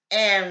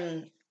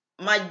 And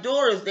my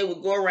daughters, they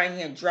would go around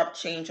here and drop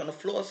change on the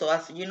floor. So I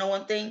said, you know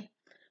one thing?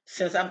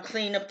 Since I'm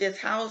cleaning up this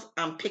house,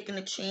 I'm picking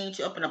the change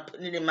up and I'm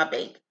putting it in my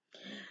bank.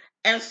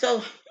 And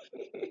so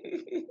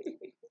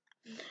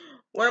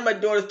one of my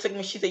daughters took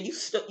me, she said,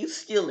 you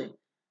stealing.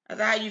 I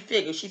said, how you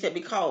figure? She said,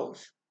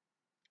 because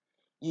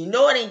you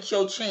know it ain't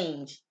your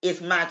change,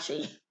 it's my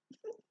change.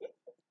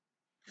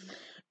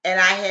 And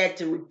I had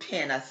to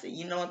repent. I said,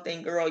 you know one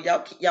thing, girl,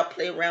 y'all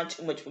play around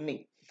too much with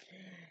me.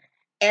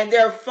 And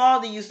their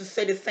father used to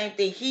say the same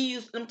thing. He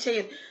used, let me tell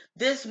you,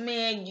 this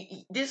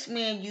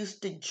man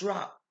used to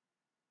drop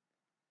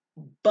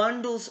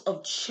bundles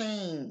of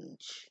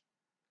change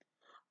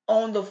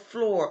on the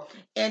floor,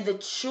 and the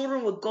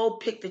children would go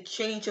pick the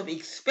change up,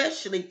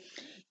 especially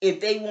if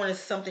they wanted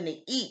something to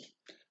eat.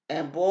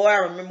 And boy, I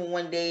remember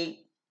one day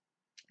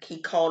he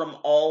called them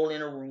all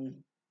in a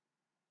room,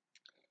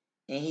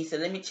 and he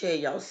said, "Let me tell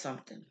y'all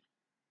something.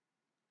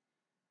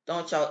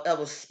 Don't y'all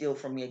ever steal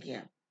from me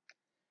again."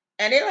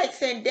 And they're like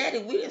saying, "Daddy,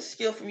 we didn't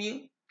steal from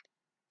you."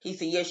 He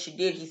said, "Yes, you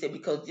did." He said,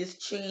 "Because this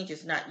change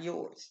is not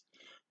yours.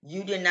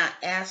 You did not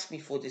ask me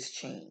for this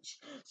change.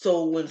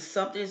 So when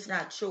something is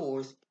not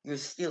yours, you're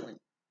stealing."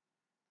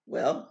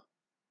 Well,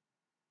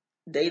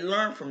 they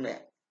learn from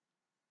that.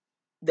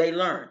 They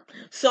learn.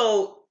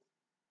 So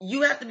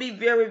you have to be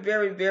very,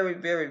 very, very,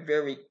 very,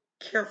 very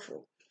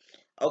careful.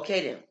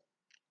 Okay, then.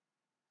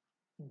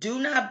 Do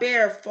not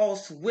bear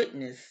false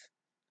witness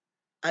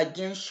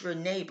against your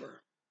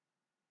neighbor.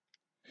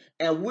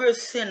 And we're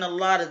seeing a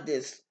lot of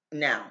this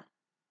now.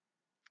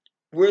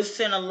 We're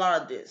seeing a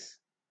lot of this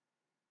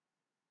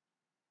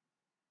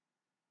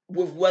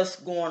with what's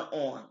going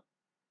on.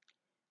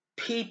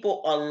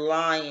 People are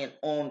lying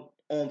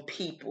on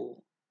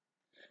people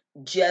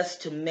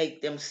just to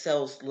make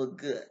themselves look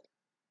good.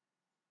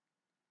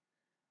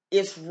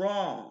 It's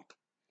wrong.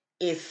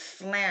 It's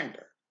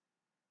slander.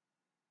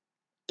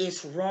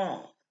 It's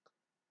wrong.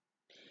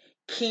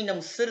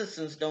 Kingdom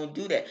citizens don't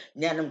do that.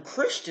 Now, them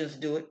Christians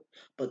do it,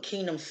 but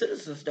kingdom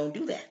citizens don't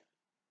do that.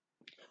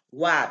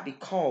 Why?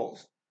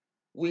 Because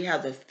we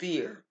have the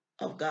fear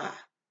of God.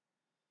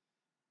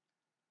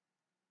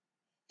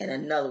 And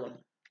another one,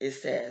 it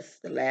says,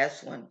 the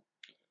last one,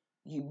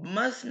 you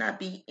must not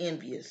be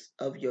envious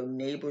of your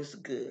neighbor's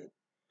good.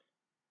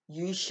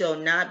 You shall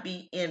not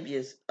be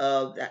envious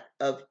of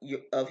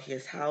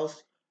his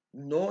house,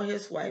 nor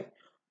his wife,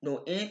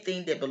 nor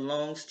anything that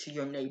belongs to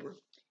your neighbor.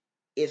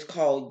 It's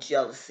called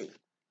jealousy.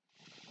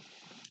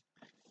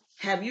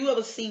 Have you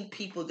ever seen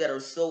people that are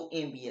so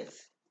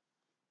envious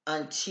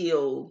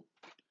until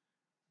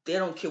they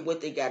don't care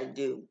what they got to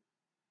do?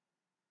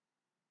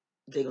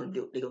 They're gonna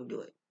do it. They're gonna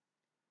do it.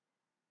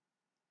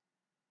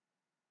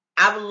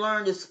 I've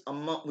learned this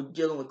with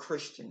dealing with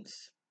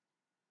Christians.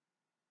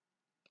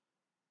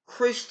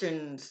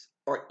 Christians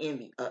are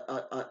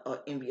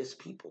envious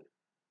people.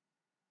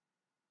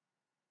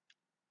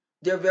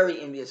 They're very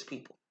envious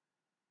people.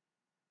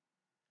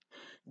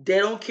 They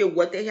don't care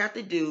what they have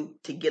to do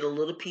to get a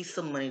little piece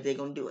of money. They're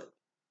gonna do it.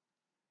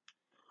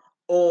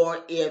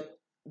 Or if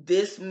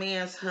this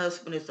man's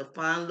husband is a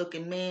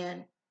fine-looking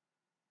man,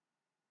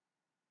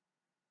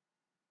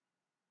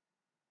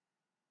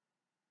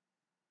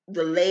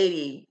 the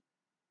lady,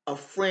 a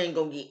friend,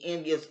 gonna get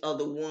envious of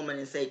the woman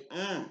and say,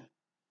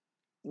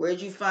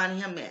 "Where'd you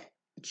find him at?"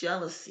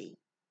 Jealousy.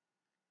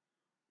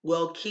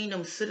 Well,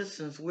 kingdom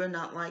citizens, we're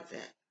not like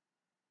that.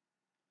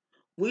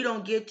 We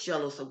don't get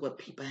jealous of what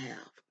people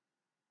have.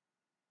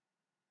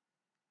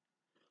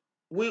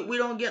 We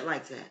don't get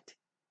like that.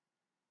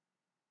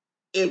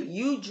 If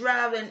you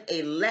driving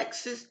a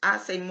Lexus, I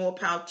say more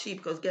power to you,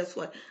 because guess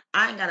what?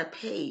 I ain't gotta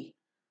pay.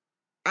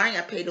 I ain't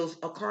gotta pay those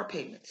car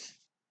payments.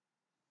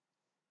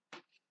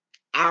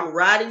 I'll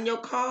ride in your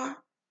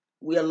car.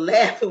 We'll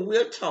laugh and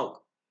we'll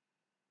talk.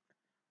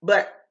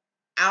 But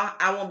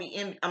I won't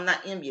be. I'm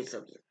not envious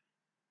of you.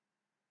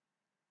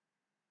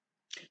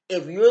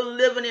 If you're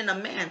living in a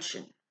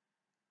mansion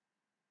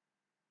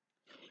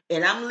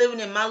and I'm living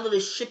in my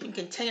little shipping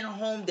container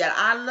home that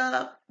I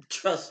love,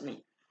 trust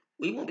me,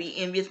 we won't be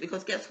envious,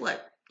 because guess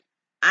what?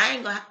 I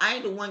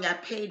ain't the one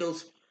that pay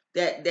those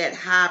that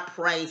high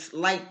price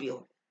light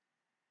bill.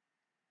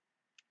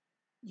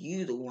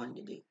 You the one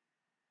to do.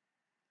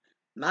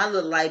 My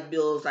little light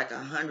bill is like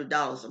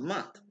 $100 a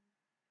month.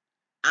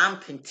 I'm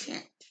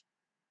content.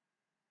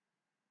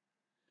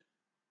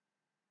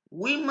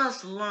 We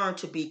must learn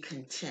to be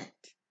content.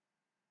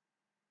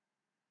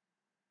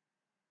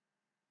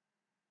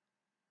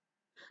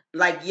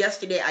 Like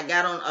yesterday, I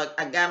got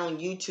on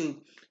YouTube,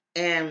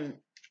 and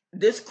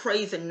this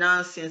crazy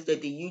nonsense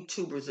that the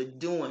YouTubers are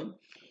doing.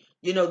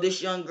 You know,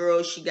 this young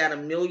girl, she got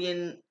 1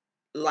 million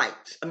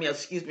likes. I mean,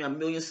 excuse me, 1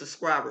 million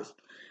subscribers.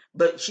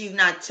 but she's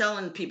not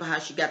telling people how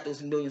she got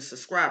those million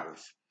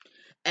subscribers.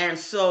 And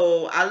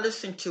so I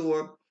listened to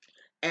her,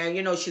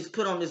 and she's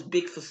put on this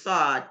big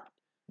facade.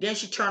 Then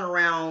she turned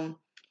around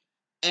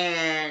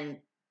and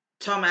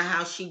talking about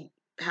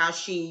how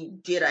she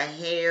did her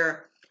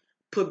hair,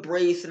 put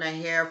braids in her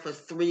hair for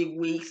 3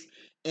 weeks,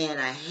 and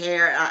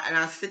and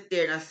I sit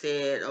there and I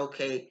said,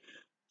 okay,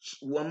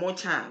 one more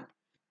time.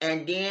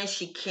 And then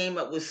she came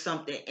up with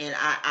something, and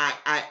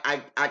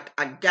I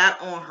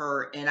got on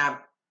her, and I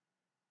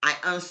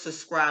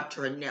unsubscribed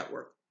to her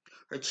network,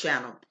 her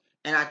channel.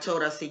 And I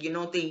told her, I said,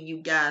 think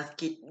you guys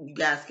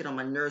get on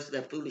my nerves with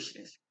that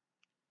foolishness.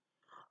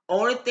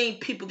 Only thing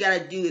people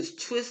gotta do is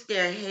twist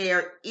their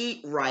hair, eat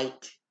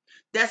right.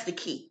 That's the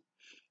key.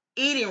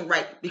 Eating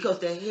right, because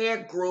the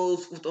hair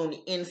grows on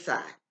the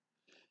inside.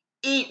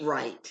 Eat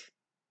right.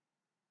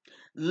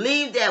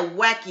 Leave that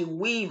wacky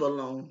weave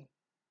alone.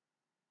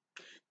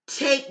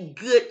 Take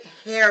good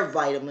hair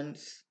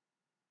vitamins.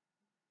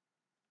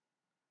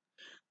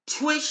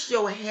 Twist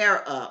your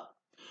hair up.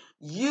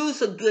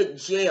 Use a good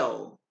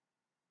gel.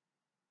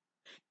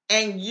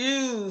 And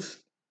use,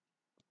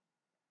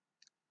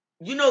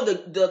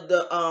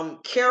 the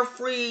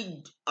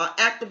carefree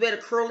activator,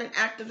 curling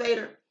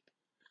activator.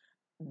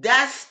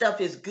 That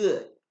stuff is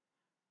good.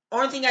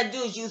 Only thing I do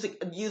is use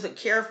a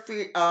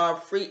carefree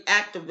free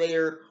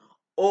activator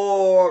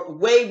or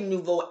wave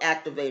nouveau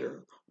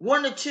activator.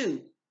 One or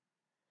two.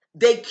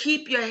 They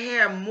keep your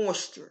hair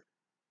moisture,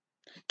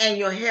 and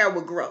your hair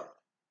will grow.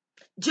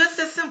 Just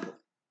as simple.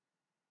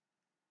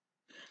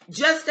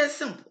 Just as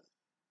simple.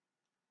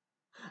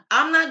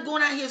 I'm not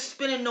going out here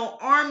spinning no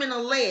arm and a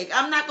leg.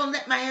 I'm not going to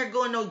let my hair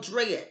go in no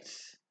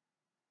dreads.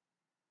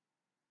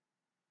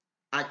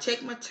 I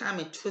take my time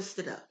and twist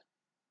it up.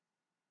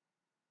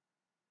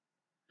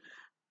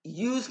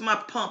 Use my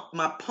pump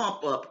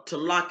up to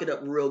lock it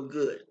up real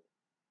good.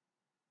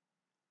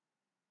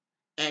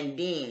 And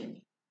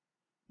then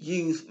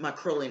use my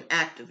curling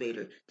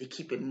activator to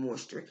keep it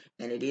moisture.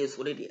 And it is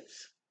what it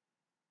is.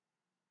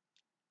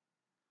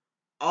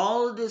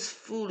 All of this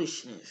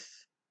foolishness.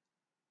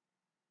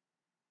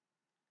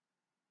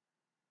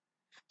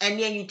 And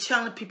then you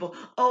telling people,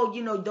 oh,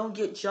 don't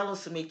get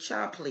jealous of me.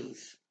 Child,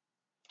 please.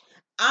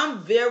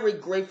 I'm very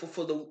grateful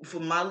for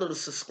my little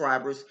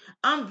subscribers.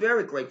 I'm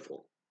very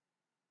grateful.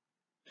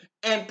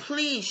 And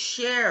please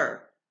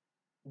share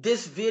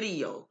this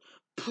video.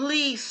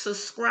 Please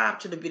subscribe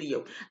to the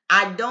video.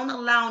 I don't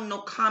allow no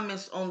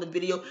comments on the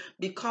video,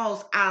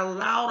 because I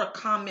allowed a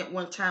comment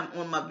one time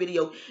on my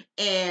video,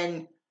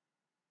 and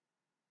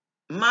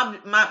my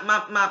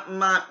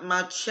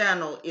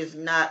channel is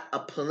not a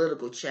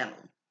political channel.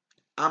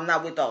 I'm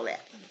not with all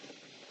that.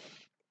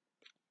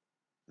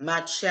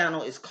 My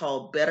channel is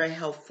called Better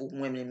Health for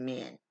Women and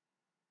Men.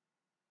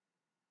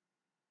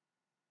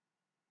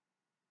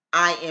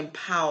 I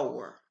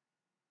empower.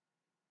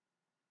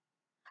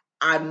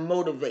 I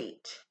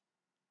motivate.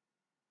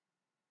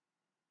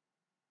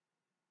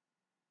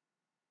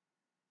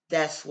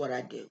 That's what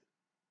I do.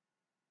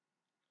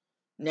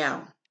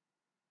 Now,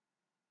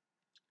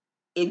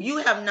 if you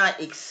have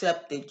not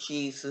accepted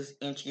Jesus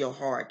into your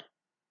heart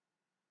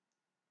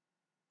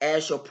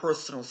as your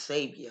personal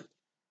Savior,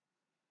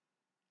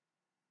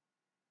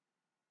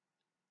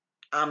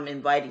 I'm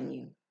inviting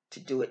you to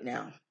do it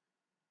now.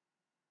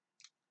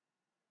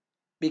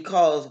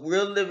 Because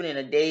we're living in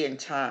a day and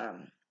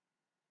time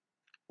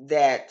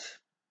that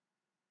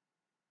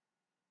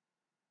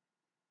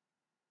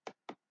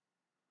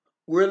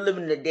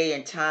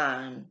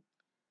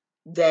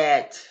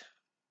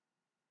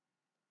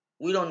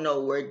we don't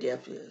know where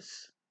death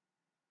is.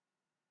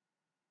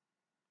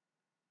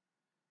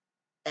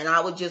 And I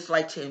would just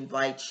like to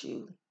invite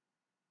you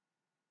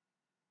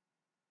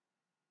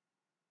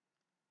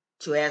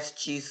to ask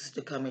Jesus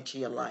to come into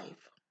your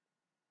life.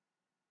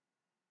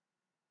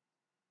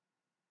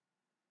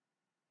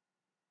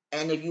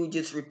 And if you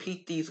just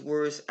repeat these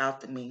words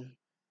after me,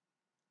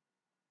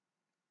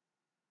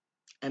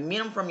 and mean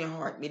them from your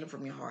heart,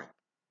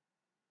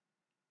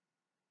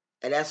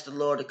 and ask the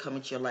Lord to come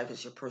into your life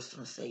as your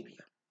personal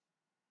Savior.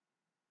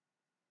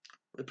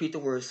 Repeat the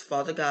words: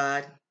 Father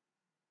God,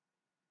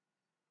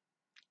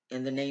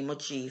 in the name of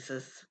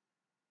Jesus,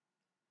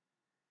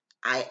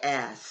 I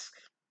ask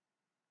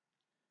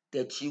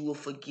that you will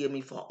forgive me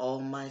for all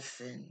my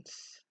sins,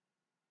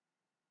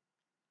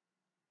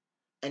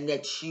 and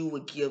that you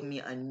would give me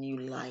a new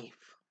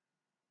life,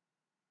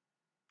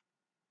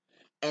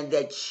 and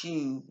that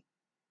you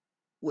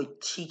would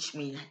teach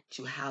me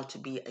how to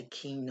be a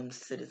kingdom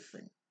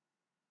citizen.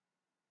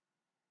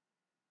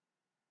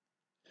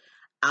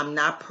 I'm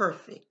not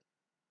perfect,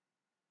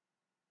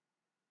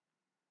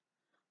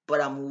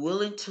 but I'm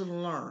willing to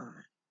learn,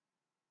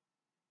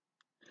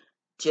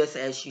 just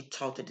as you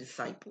taught the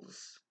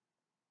disciples.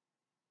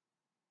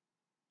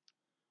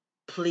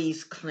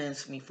 Please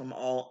cleanse me from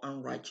all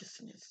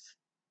unrighteousness.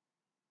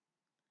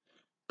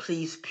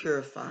 Please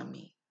purify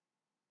me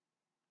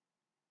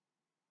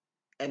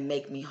and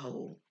make me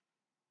whole.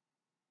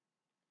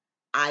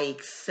 I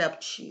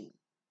accept you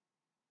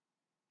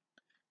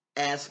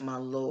as my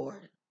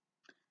Lord,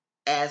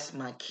 as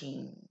my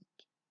King,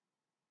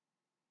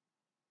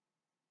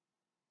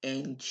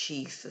 in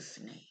Jesus'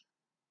 name.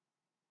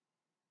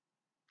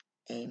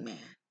 Amen.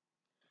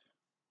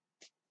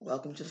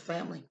 Welcome to the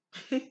family.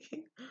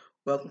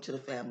 Welcome to the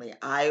family.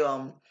 I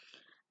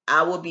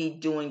will be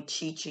doing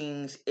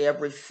teachings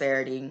every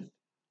Saturday.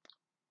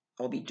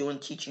 I'll be doing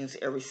teachings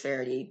every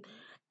Saturday.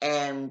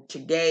 And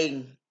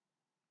today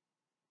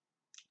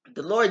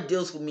the Lord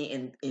deals with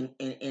me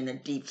in a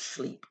deep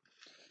sleep.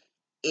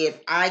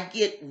 If I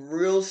get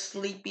real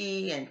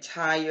sleepy and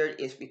tired,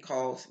 it's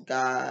because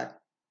God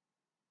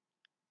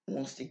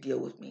wants to deal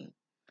with me.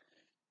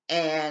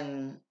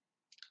 And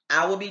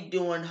I will be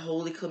doing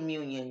Holy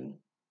Communion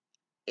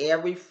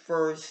every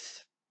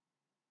first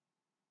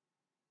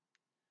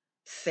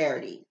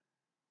Saturday.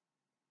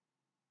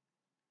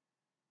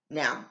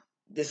 Now,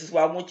 this is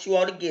what I want you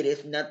all to get.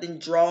 It's nothing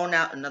drawn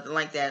out or nothing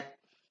like that.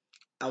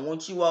 I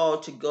want you all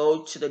to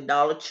go to the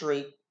Dollar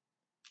Tree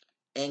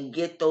and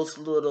get those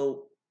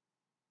little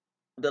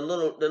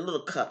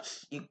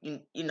cups. You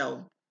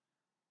know,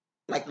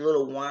 like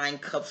little wine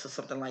cups or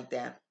something like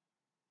that.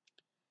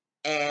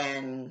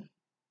 And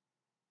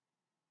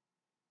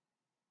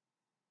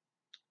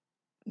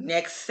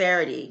next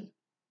Saturday,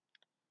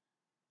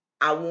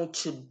 I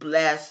want you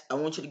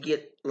to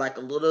get like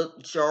a little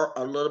jar,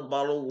 a little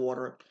bottle of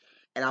water,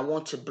 and I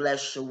want to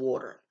bless your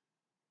water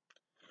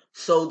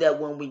so that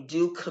when we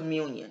do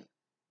communion,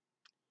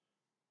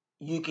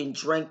 you can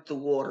drink the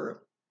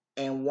water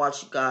and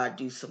watch God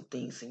do some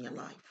things in your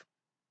life.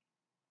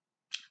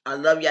 I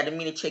love you. I didn't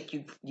mean to take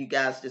you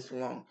guys this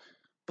long.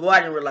 Boy, I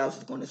didn't realize it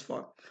was going this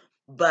far.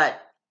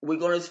 But we're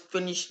going to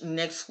finish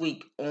next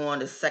week on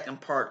the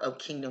second part of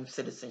Kingdom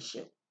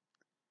Citizenship.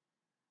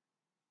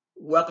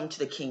 Welcome to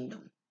the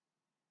kingdom.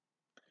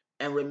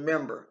 And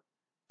remember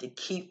to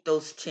keep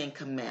those 10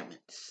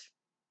 commandments.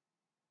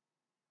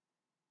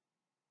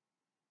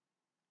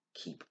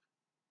 Keep them,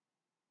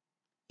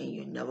 and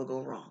you'll never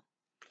go wrong.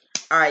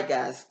 All right,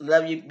 guys.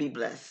 Love you. Be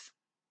blessed.